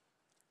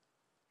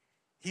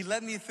 He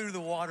led me through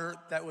the water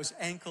that was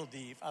ankle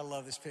deep. I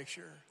love this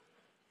picture.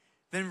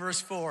 Then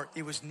verse 4,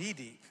 it was knee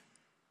deep.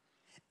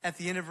 At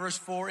the end of verse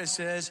 4, it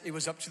says it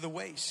was up to the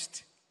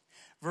waist.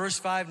 Verse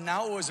 5,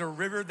 now it was a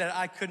river that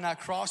I could not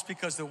cross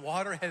because the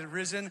water had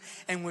risen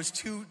and was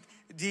too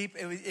deep.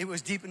 It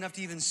was deep enough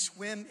to even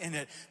swim in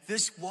it.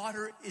 This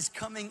water is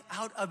coming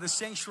out of the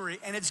sanctuary,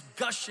 and it's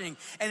gushing,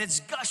 and it's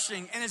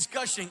gushing, and it's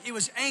gushing. It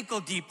was ankle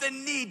deep,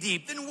 then knee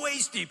deep, then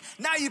waist deep.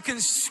 Now you can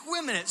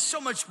swim in it.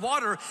 So much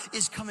water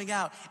is coming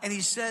out. And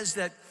he says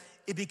that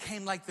it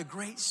became like the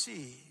great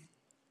sea,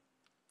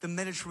 the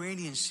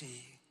Mediterranean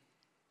Sea,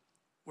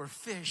 where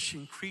fish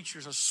and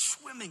creatures are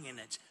swimming in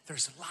it.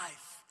 There's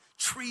life.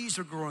 Trees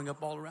are growing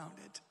up all around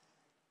it.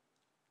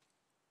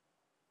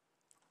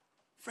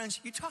 Friends,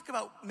 you talk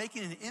about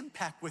making an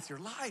impact with your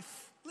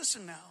life.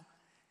 Listen now.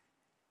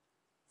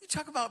 You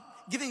talk about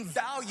giving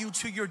value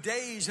to your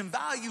days and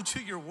value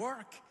to your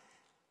work.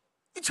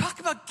 You talk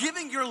about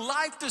giving your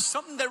life to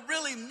something that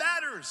really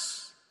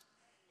matters.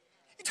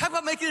 You talk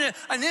about making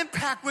an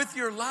impact with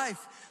your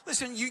life.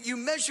 Listen, you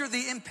measure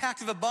the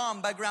impact of a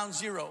bomb by ground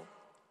zero,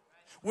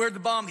 where the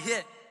bomb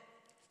hit.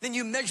 Then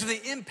you measure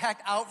the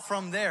impact out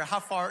from there, how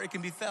far it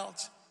can be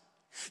felt.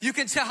 You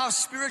can tell how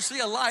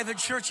spiritually alive a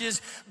church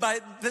is by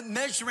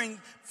measuring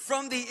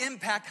from the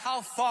impact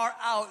how far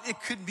out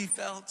it could be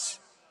felt.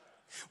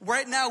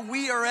 Right now,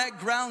 we are at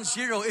ground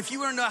zero. If you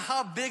want to know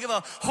how big of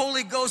a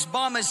Holy Ghost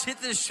bomb has hit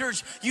this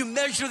church, you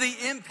measure the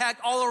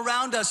impact all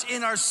around us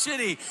in our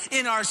city,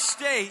 in our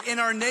state, in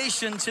our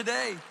nation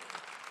today.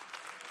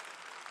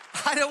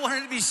 I don't want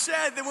it to be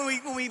said that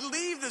when we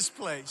leave this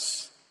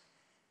place,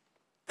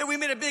 that we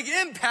made a big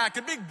impact,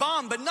 a big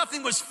bomb, but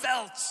nothing was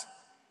felt.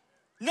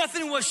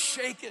 Nothing was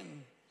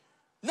shaken.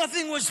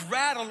 Nothing was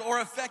rattled or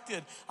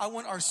affected. I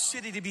want our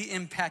city to be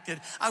impacted.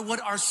 I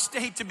want our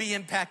state to be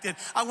impacted.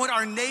 I want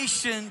our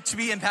nation to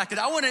be impacted.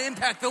 I want to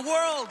impact the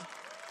world.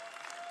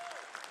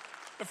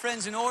 But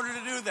friends, in order to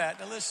do that,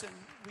 now listen,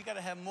 we got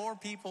to have more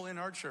people in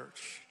our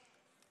church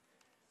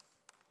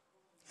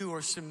who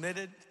are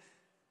submitted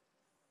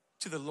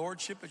to the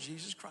lordship of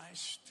Jesus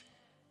Christ,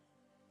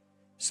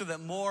 so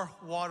that more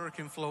water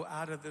can flow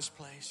out of this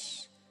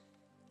place,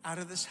 out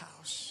of this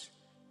house,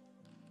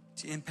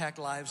 to impact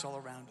lives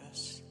all around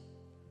us.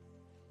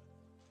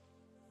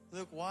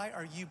 Look, why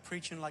are you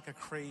preaching like a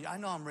crazy? I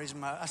know I'm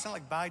raising I sound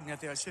like Biden out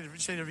there. I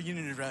said a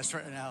reunion address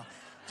right now,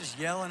 just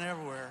yelling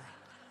everywhere.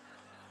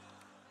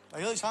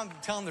 Like, at least I'm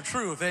telling the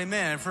truth,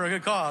 amen, for a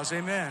good cause,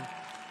 amen.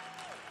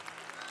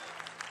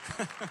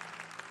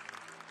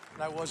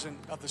 That wasn't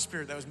of the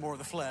spirit, that was more of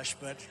the flesh,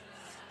 but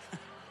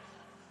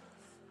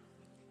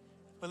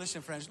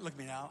listen, friends, look at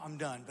me now, I'm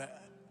done.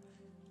 But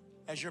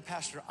as your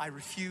pastor, I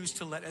refuse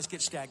to let us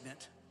get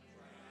stagnant.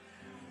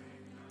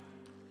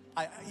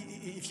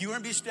 If you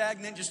want to be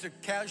stagnant, just a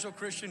casual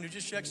Christian who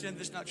just checks in,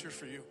 this is not church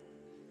for you.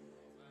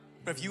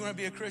 But if you want to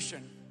be a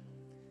Christian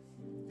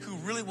who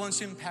really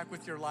wants impact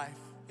with your life,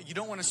 you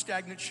don't want a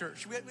stagnant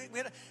church.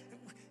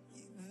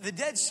 The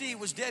Dead Sea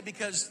was dead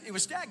because it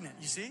was stagnant,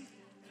 you see?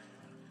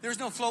 There's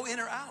no flow in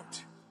or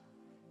out.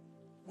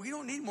 We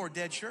don't need more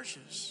dead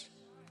churches.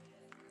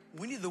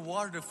 We need the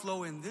water to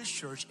flow in this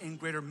church in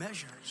greater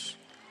measures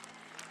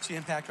to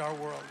impact our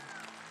world.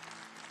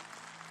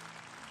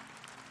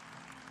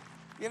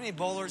 You have any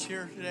bowlers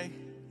here today?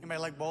 Anybody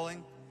like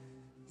bowling?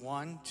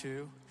 1,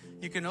 2.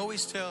 You can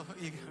always tell,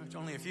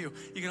 only a few.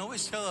 You can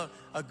always tell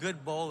a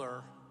good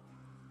bowler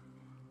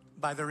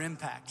by their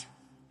impact,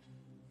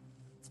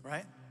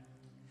 right?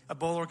 A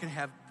bowler can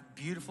have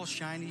beautiful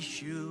shiny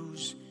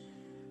shoes,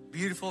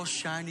 beautiful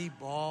shiny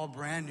ball,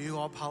 brand new,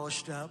 all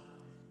polished up.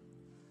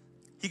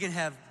 He can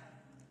have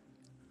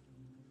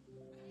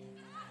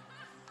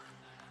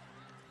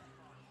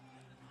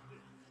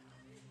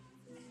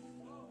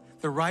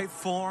the right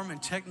form and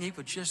technique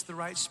with just the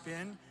right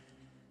spin.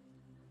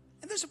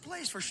 And there's a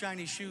place for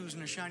shiny shoes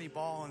and a shiny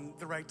ball and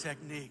the right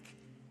technique.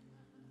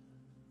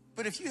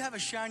 But if you have a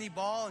shiny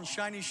ball and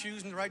shiny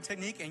shoes and the right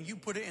technique and you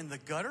put it in the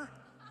gutter,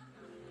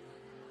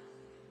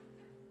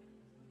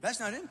 that's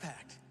not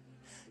impact.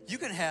 You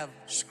can have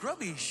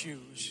scrubby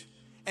shoes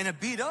and a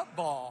beat up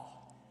ball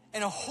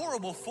and a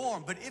horrible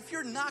form, but if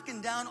you're knocking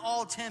down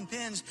all 10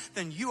 pins,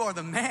 then you are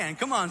the man.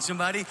 Come on,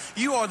 somebody.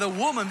 You are the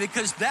woman,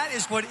 because that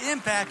is what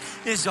impact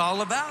is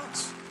all about.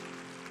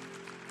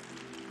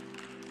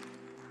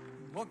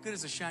 What good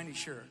is a shiny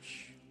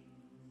church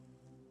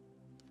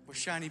with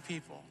shiny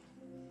people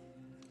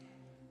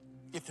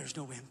if there's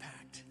no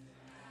impact?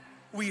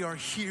 We are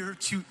here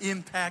to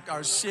impact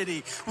our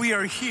city. We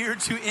are here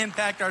to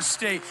impact our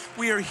state.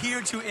 We are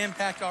here to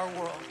impact our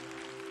world.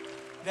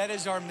 That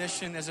is our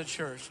mission as a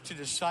church, to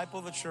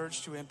disciple the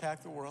church, to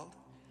impact the world.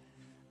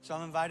 So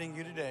I'm inviting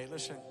you today,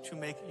 listen, to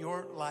make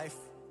your life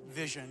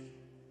vision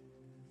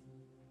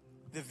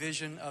the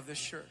vision of this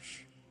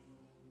church,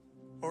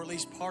 or at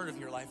least part of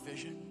your life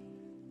vision.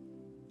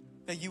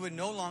 That you would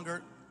no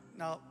longer,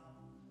 now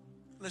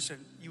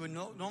listen, you would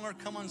no longer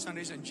come on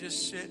Sundays and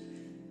just sit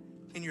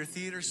in your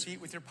theater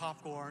seat with your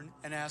popcorn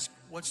and ask,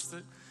 what's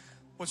the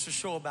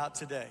show about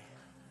today?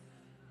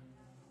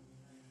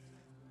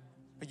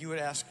 But you would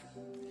ask,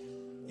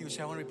 you would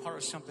say, I want to be part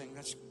of something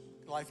that's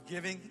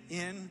life-giving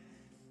in,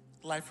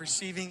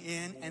 life-receiving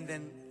in, and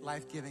then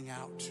life-giving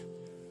out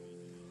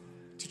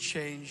to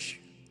change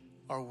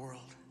our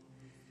world.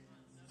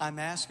 I'm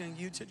asking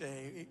you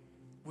today,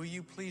 will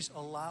you please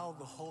allow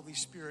the Holy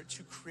Spirit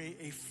to create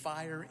a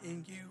fire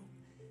in you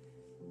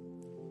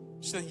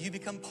so that you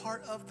become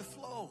part of the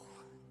flow?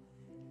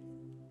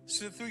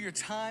 So that through your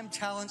time,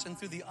 talents, and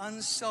through the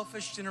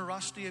unselfish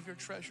generosity of your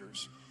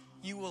treasures,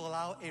 you will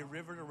allow a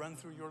river to run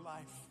through your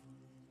life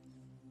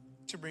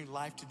to bring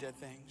life to dead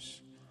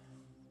things.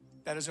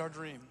 That is our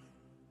dream.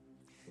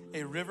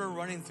 A river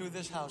running through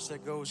this house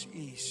that goes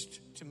east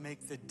to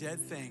make the dead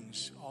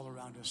things all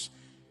around us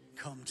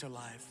come to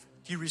life.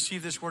 Do you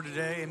receive this word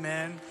today?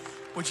 Amen.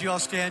 Would you all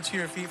stand to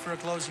your feet for a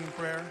closing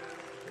prayer?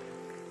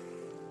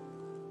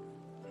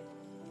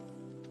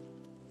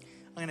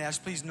 I'm going to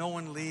ask, please, no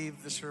one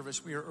leave the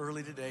service. We are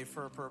early today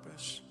for a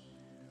purpose.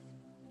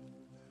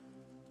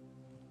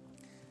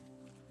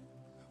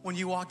 When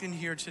you walked in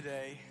here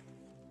today,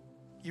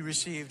 you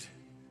received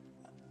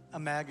a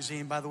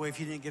magazine. By the way, if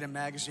you didn't get a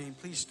magazine,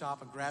 please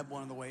stop and grab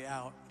one on the way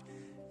out.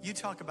 You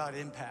talk about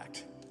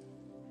impact.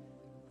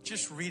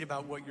 Just read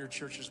about what your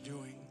church is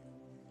doing.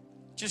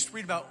 Just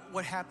read about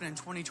what happened in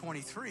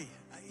 2023.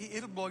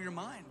 It'll blow your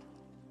mind.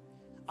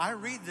 I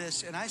read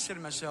this and I say to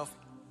myself,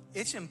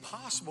 it's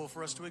impossible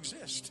for us to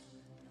exist.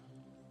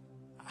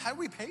 How do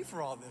we pay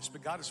for all this?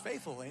 But God is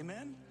faithful,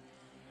 amen?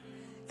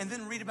 And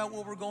then read about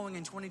where we're going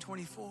in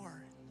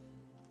 2024.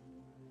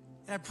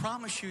 And I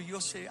promise you, you'll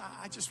say,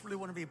 I just really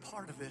want to be a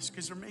part of this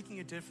because they're making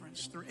a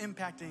difference. They're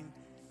impacting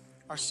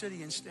our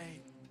city and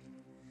state.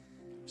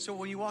 So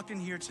when you walked in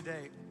here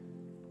today,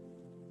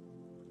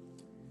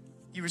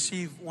 you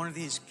received one of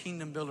these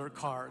Kingdom Builder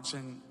cards,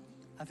 and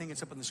I think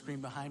it's up on the screen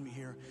behind me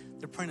here.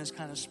 The print is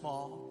kind of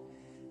small.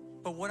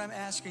 But what I'm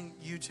asking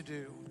you to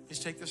do is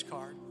take this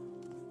card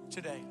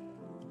today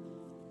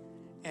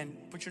and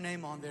put your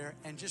name on there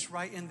and just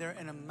write in there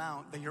an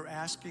amount that you're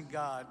asking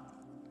God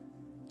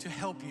to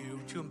help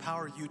you, to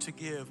empower you to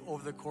give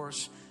over the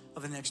course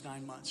of the next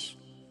 9 months.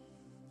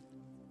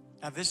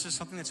 Now, this is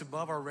something that's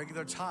above our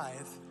regular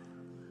tithe,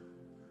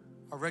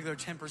 our regular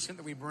 10%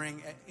 that we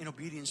bring in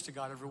obedience to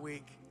God every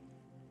week.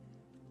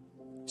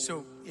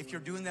 So if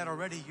you're doing that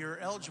already, you're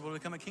eligible to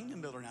become a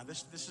kingdom builder now.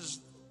 This is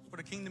what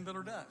a kingdom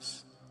builder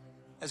does.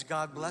 As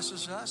God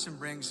blesses us and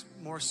brings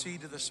more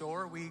seed to the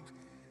sower, we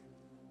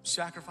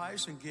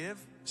sacrifice and give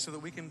so that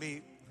we can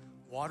be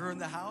water in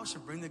the house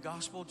and bring the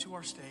gospel to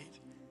our state.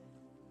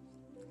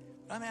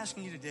 But I'm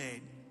asking you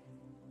today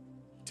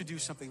to do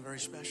something very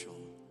special.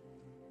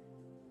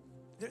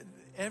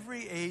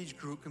 Every age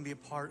group can be a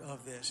part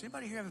of this.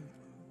 Anybody here have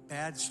a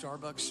bad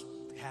Starbucks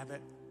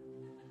habit?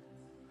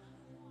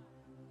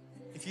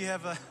 If you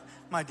have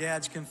my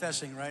dad's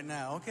confessing right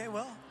now. Okay,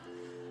 well,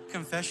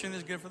 confession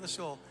is good for the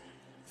soul.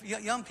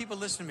 Young people,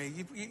 listen to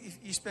me.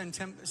 You spend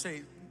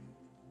say,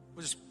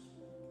 we'll just,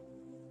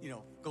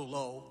 go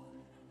low,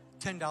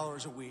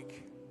 $10 a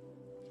week.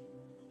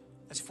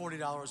 That's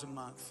 $40 a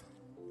month.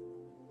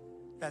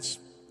 That's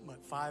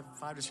what, $500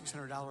 to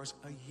 $600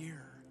 a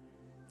year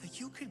that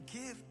you could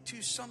give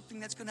to something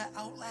that's going to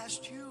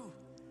outlast you.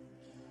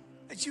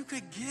 That you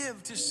could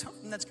give to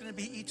something that's going to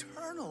be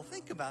eternal.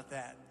 Think about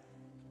that.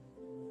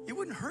 It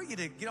wouldn't hurt you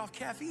to get off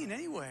caffeine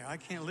anyway. I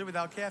can't live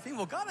without caffeine.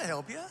 Well, God will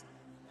help you.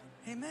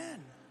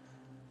 Amen.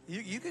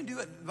 You can do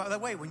it. By the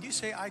way, when you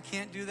say I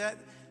can't do that,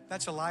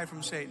 that's a lie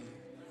from Satan.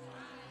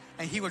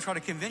 And he will try to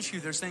convince you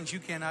there's things you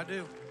cannot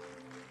do.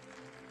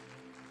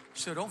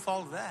 So don't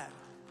follow that.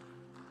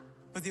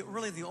 But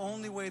really the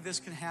only way this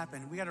can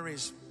happen, we got to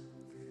raise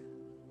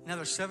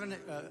another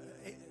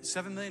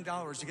 $7 million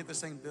to get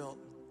this thing built.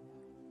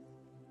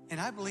 And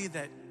I believe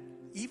that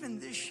even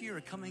this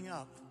year coming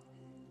up,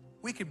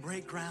 we could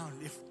break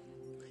ground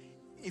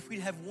if we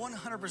have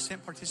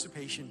 100%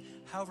 participation,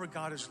 however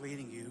God is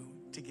leading you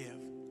to give.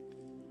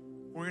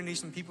 We're going to need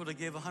some people to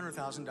give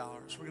 $100,000.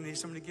 We're going to need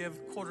someone to give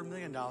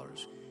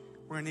 $250,000.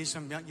 We're going to need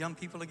some young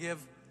people to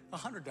give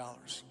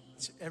 $100.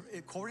 It's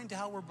according to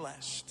how we're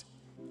blessed.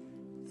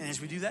 And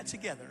as we do that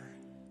together,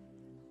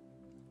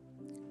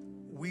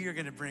 we are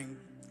going to bring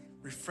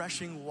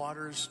refreshing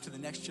waters to the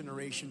next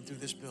generation through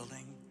this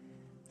building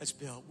that's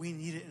built. We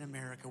need it in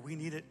America. We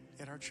need it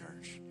at our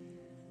church.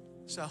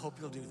 So I hope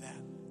you'll do that.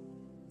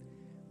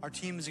 Our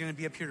team is going to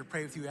be up here to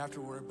pray with you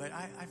afterward, but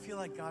I feel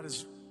like God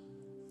is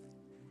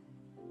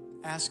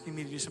asking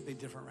me to do something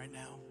different right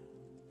now.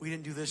 We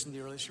didn't do this in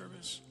the early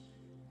service.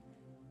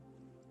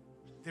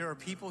 There are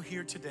people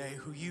here today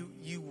who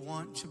you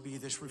want to be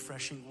this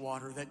refreshing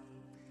water that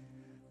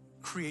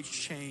creates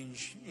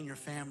change in your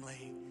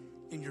family,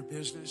 in your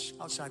business,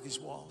 outside these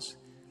walls.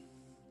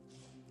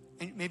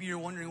 And maybe you're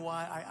wondering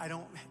why I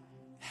don't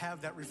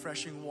have that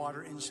refreshing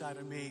water inside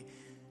of me.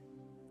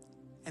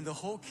 And the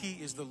whole key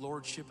is the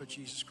lordship of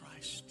Jesus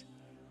Christ.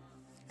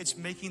 It's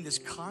making this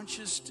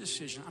conscious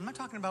decision. I'm not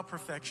talking about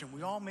perfection.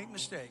 We all make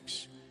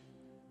mistakes.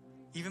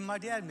 Even my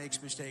dad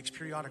makes mistakes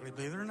periodically,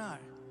 believe it or not.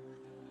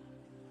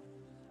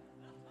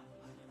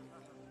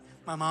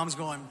 My mom's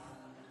going.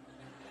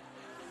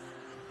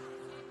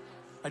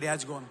 My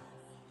dad's going.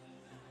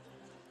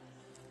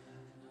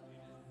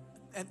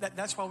 And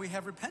that's why we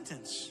have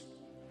repentance.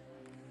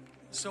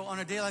 So on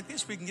a day like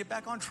this, we can get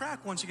back on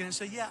track once again and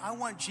say, yeah, I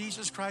want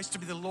Jesus Christ to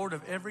be the Lord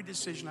of every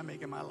decision I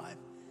make in my life.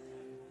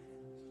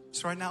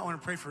 So right now, I want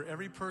to pray for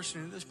every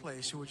person in this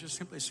place who would just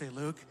simply say,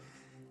 Luke,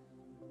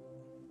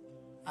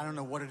 I don't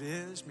know what it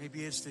is.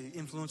 Maybe it's the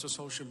influence of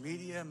social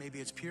media. Maybe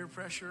it's peer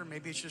pressure.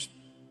 Maybe it's just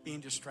being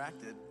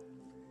distracted.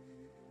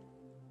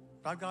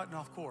 But I've gotten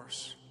off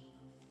course.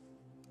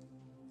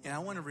 And I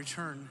want to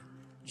return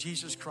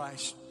Jesus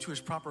Christ to his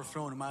proper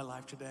throne in my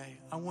life today.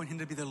 I want him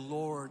to be the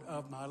Lord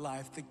of my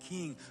life, the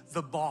King,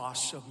 the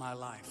boss of my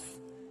life,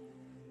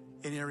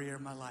 in every area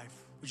of my life.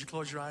 Would you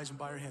close your eyes and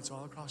bow your heads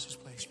all across this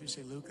place? You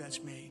say, Luke,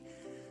 that's me.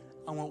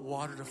 I want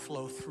water to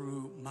flow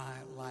through my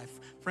life.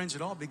 Friends,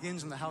 it all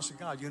begins in the house of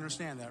God. You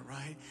understand that,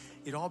 right?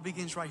 It all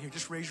begins right here.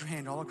 Just raise your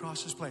hand all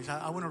across this place.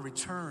 I want to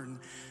return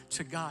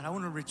to God. I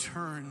want to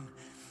return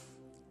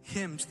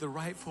him to the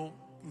rightful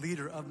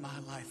leader of my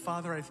life.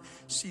 Father, I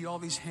see all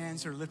these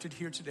hands that are lifted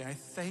here today. I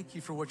thank you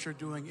for what you're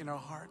doing in our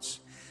hearts.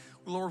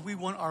 Lord, we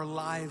want our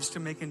lives to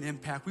make an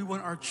impact. We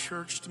want our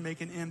church to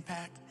make an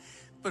impact.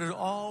 But it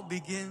all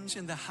begins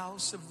in the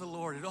house of the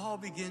Lord. It all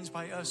begins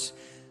by us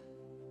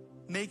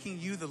making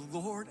you the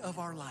Lord of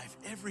our life,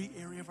 every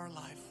area of our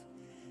life.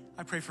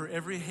 I pray for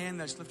every hand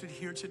that's lifted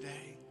here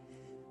today,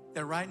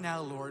 that right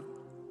now, Lord,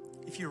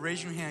 if you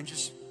raise your hand,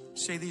 just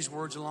say these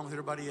words along with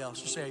everybody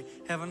else. Just say,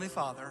 Heavenly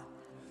Father,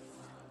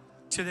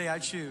 today I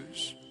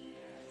choose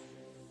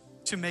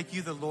to make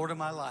you the Lord of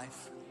my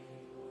life.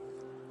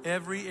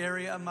 Every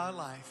area of my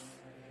life,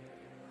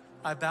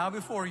 I bow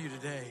before you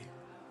today.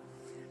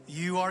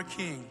 You are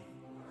King.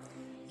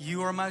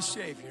 You are my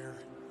Savior.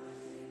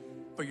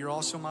 But you're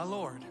also my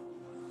Lord.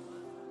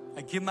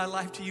 I give my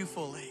life to you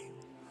fully.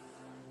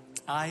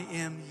 I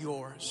am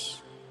yours.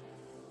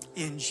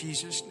 In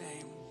Jesus'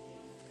 name,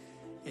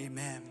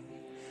 amen.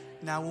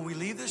 Now, when we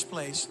leave this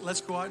place,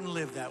 let's go out and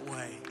live that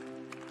way.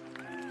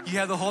 You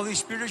have the Holy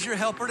Spirit as your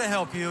helper to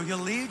help you. He'll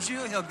lead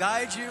you. He'll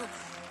guide you.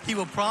 He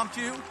will prompt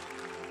you.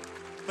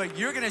 But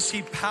you're going to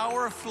see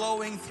power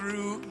flowing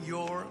through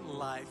your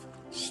life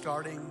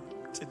starting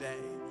today.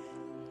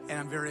 And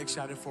I'm very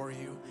excited for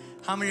you.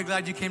 How many are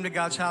glad you came to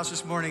God's house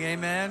this morning?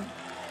 Amen.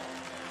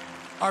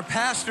 Our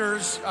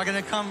pastors are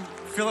going to come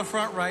fill the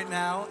front right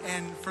now.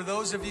 And for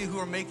those of you who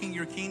are making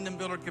your kingdom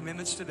builder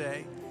commitments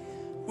today,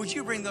 would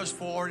you bring those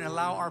forward and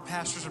allow our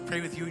pastors to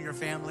pray with you and your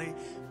family?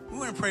 We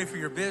want to pray for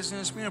your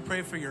business. We want to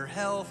pray for your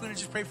health. We want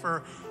to just pray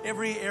for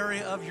every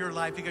area of your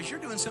life because you're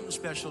doing something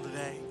special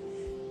today.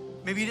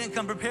 Maybe you didn't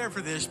come prepared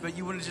for this, but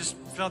you want to just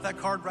fill out that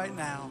card right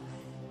now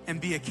and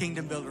be a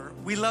kingdom builder.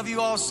 We love you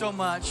all so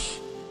much.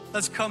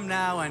 Let's come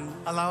now and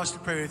allow us to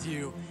pray with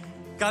you.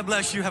 God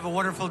bless you. Have a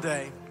wonderful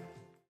day.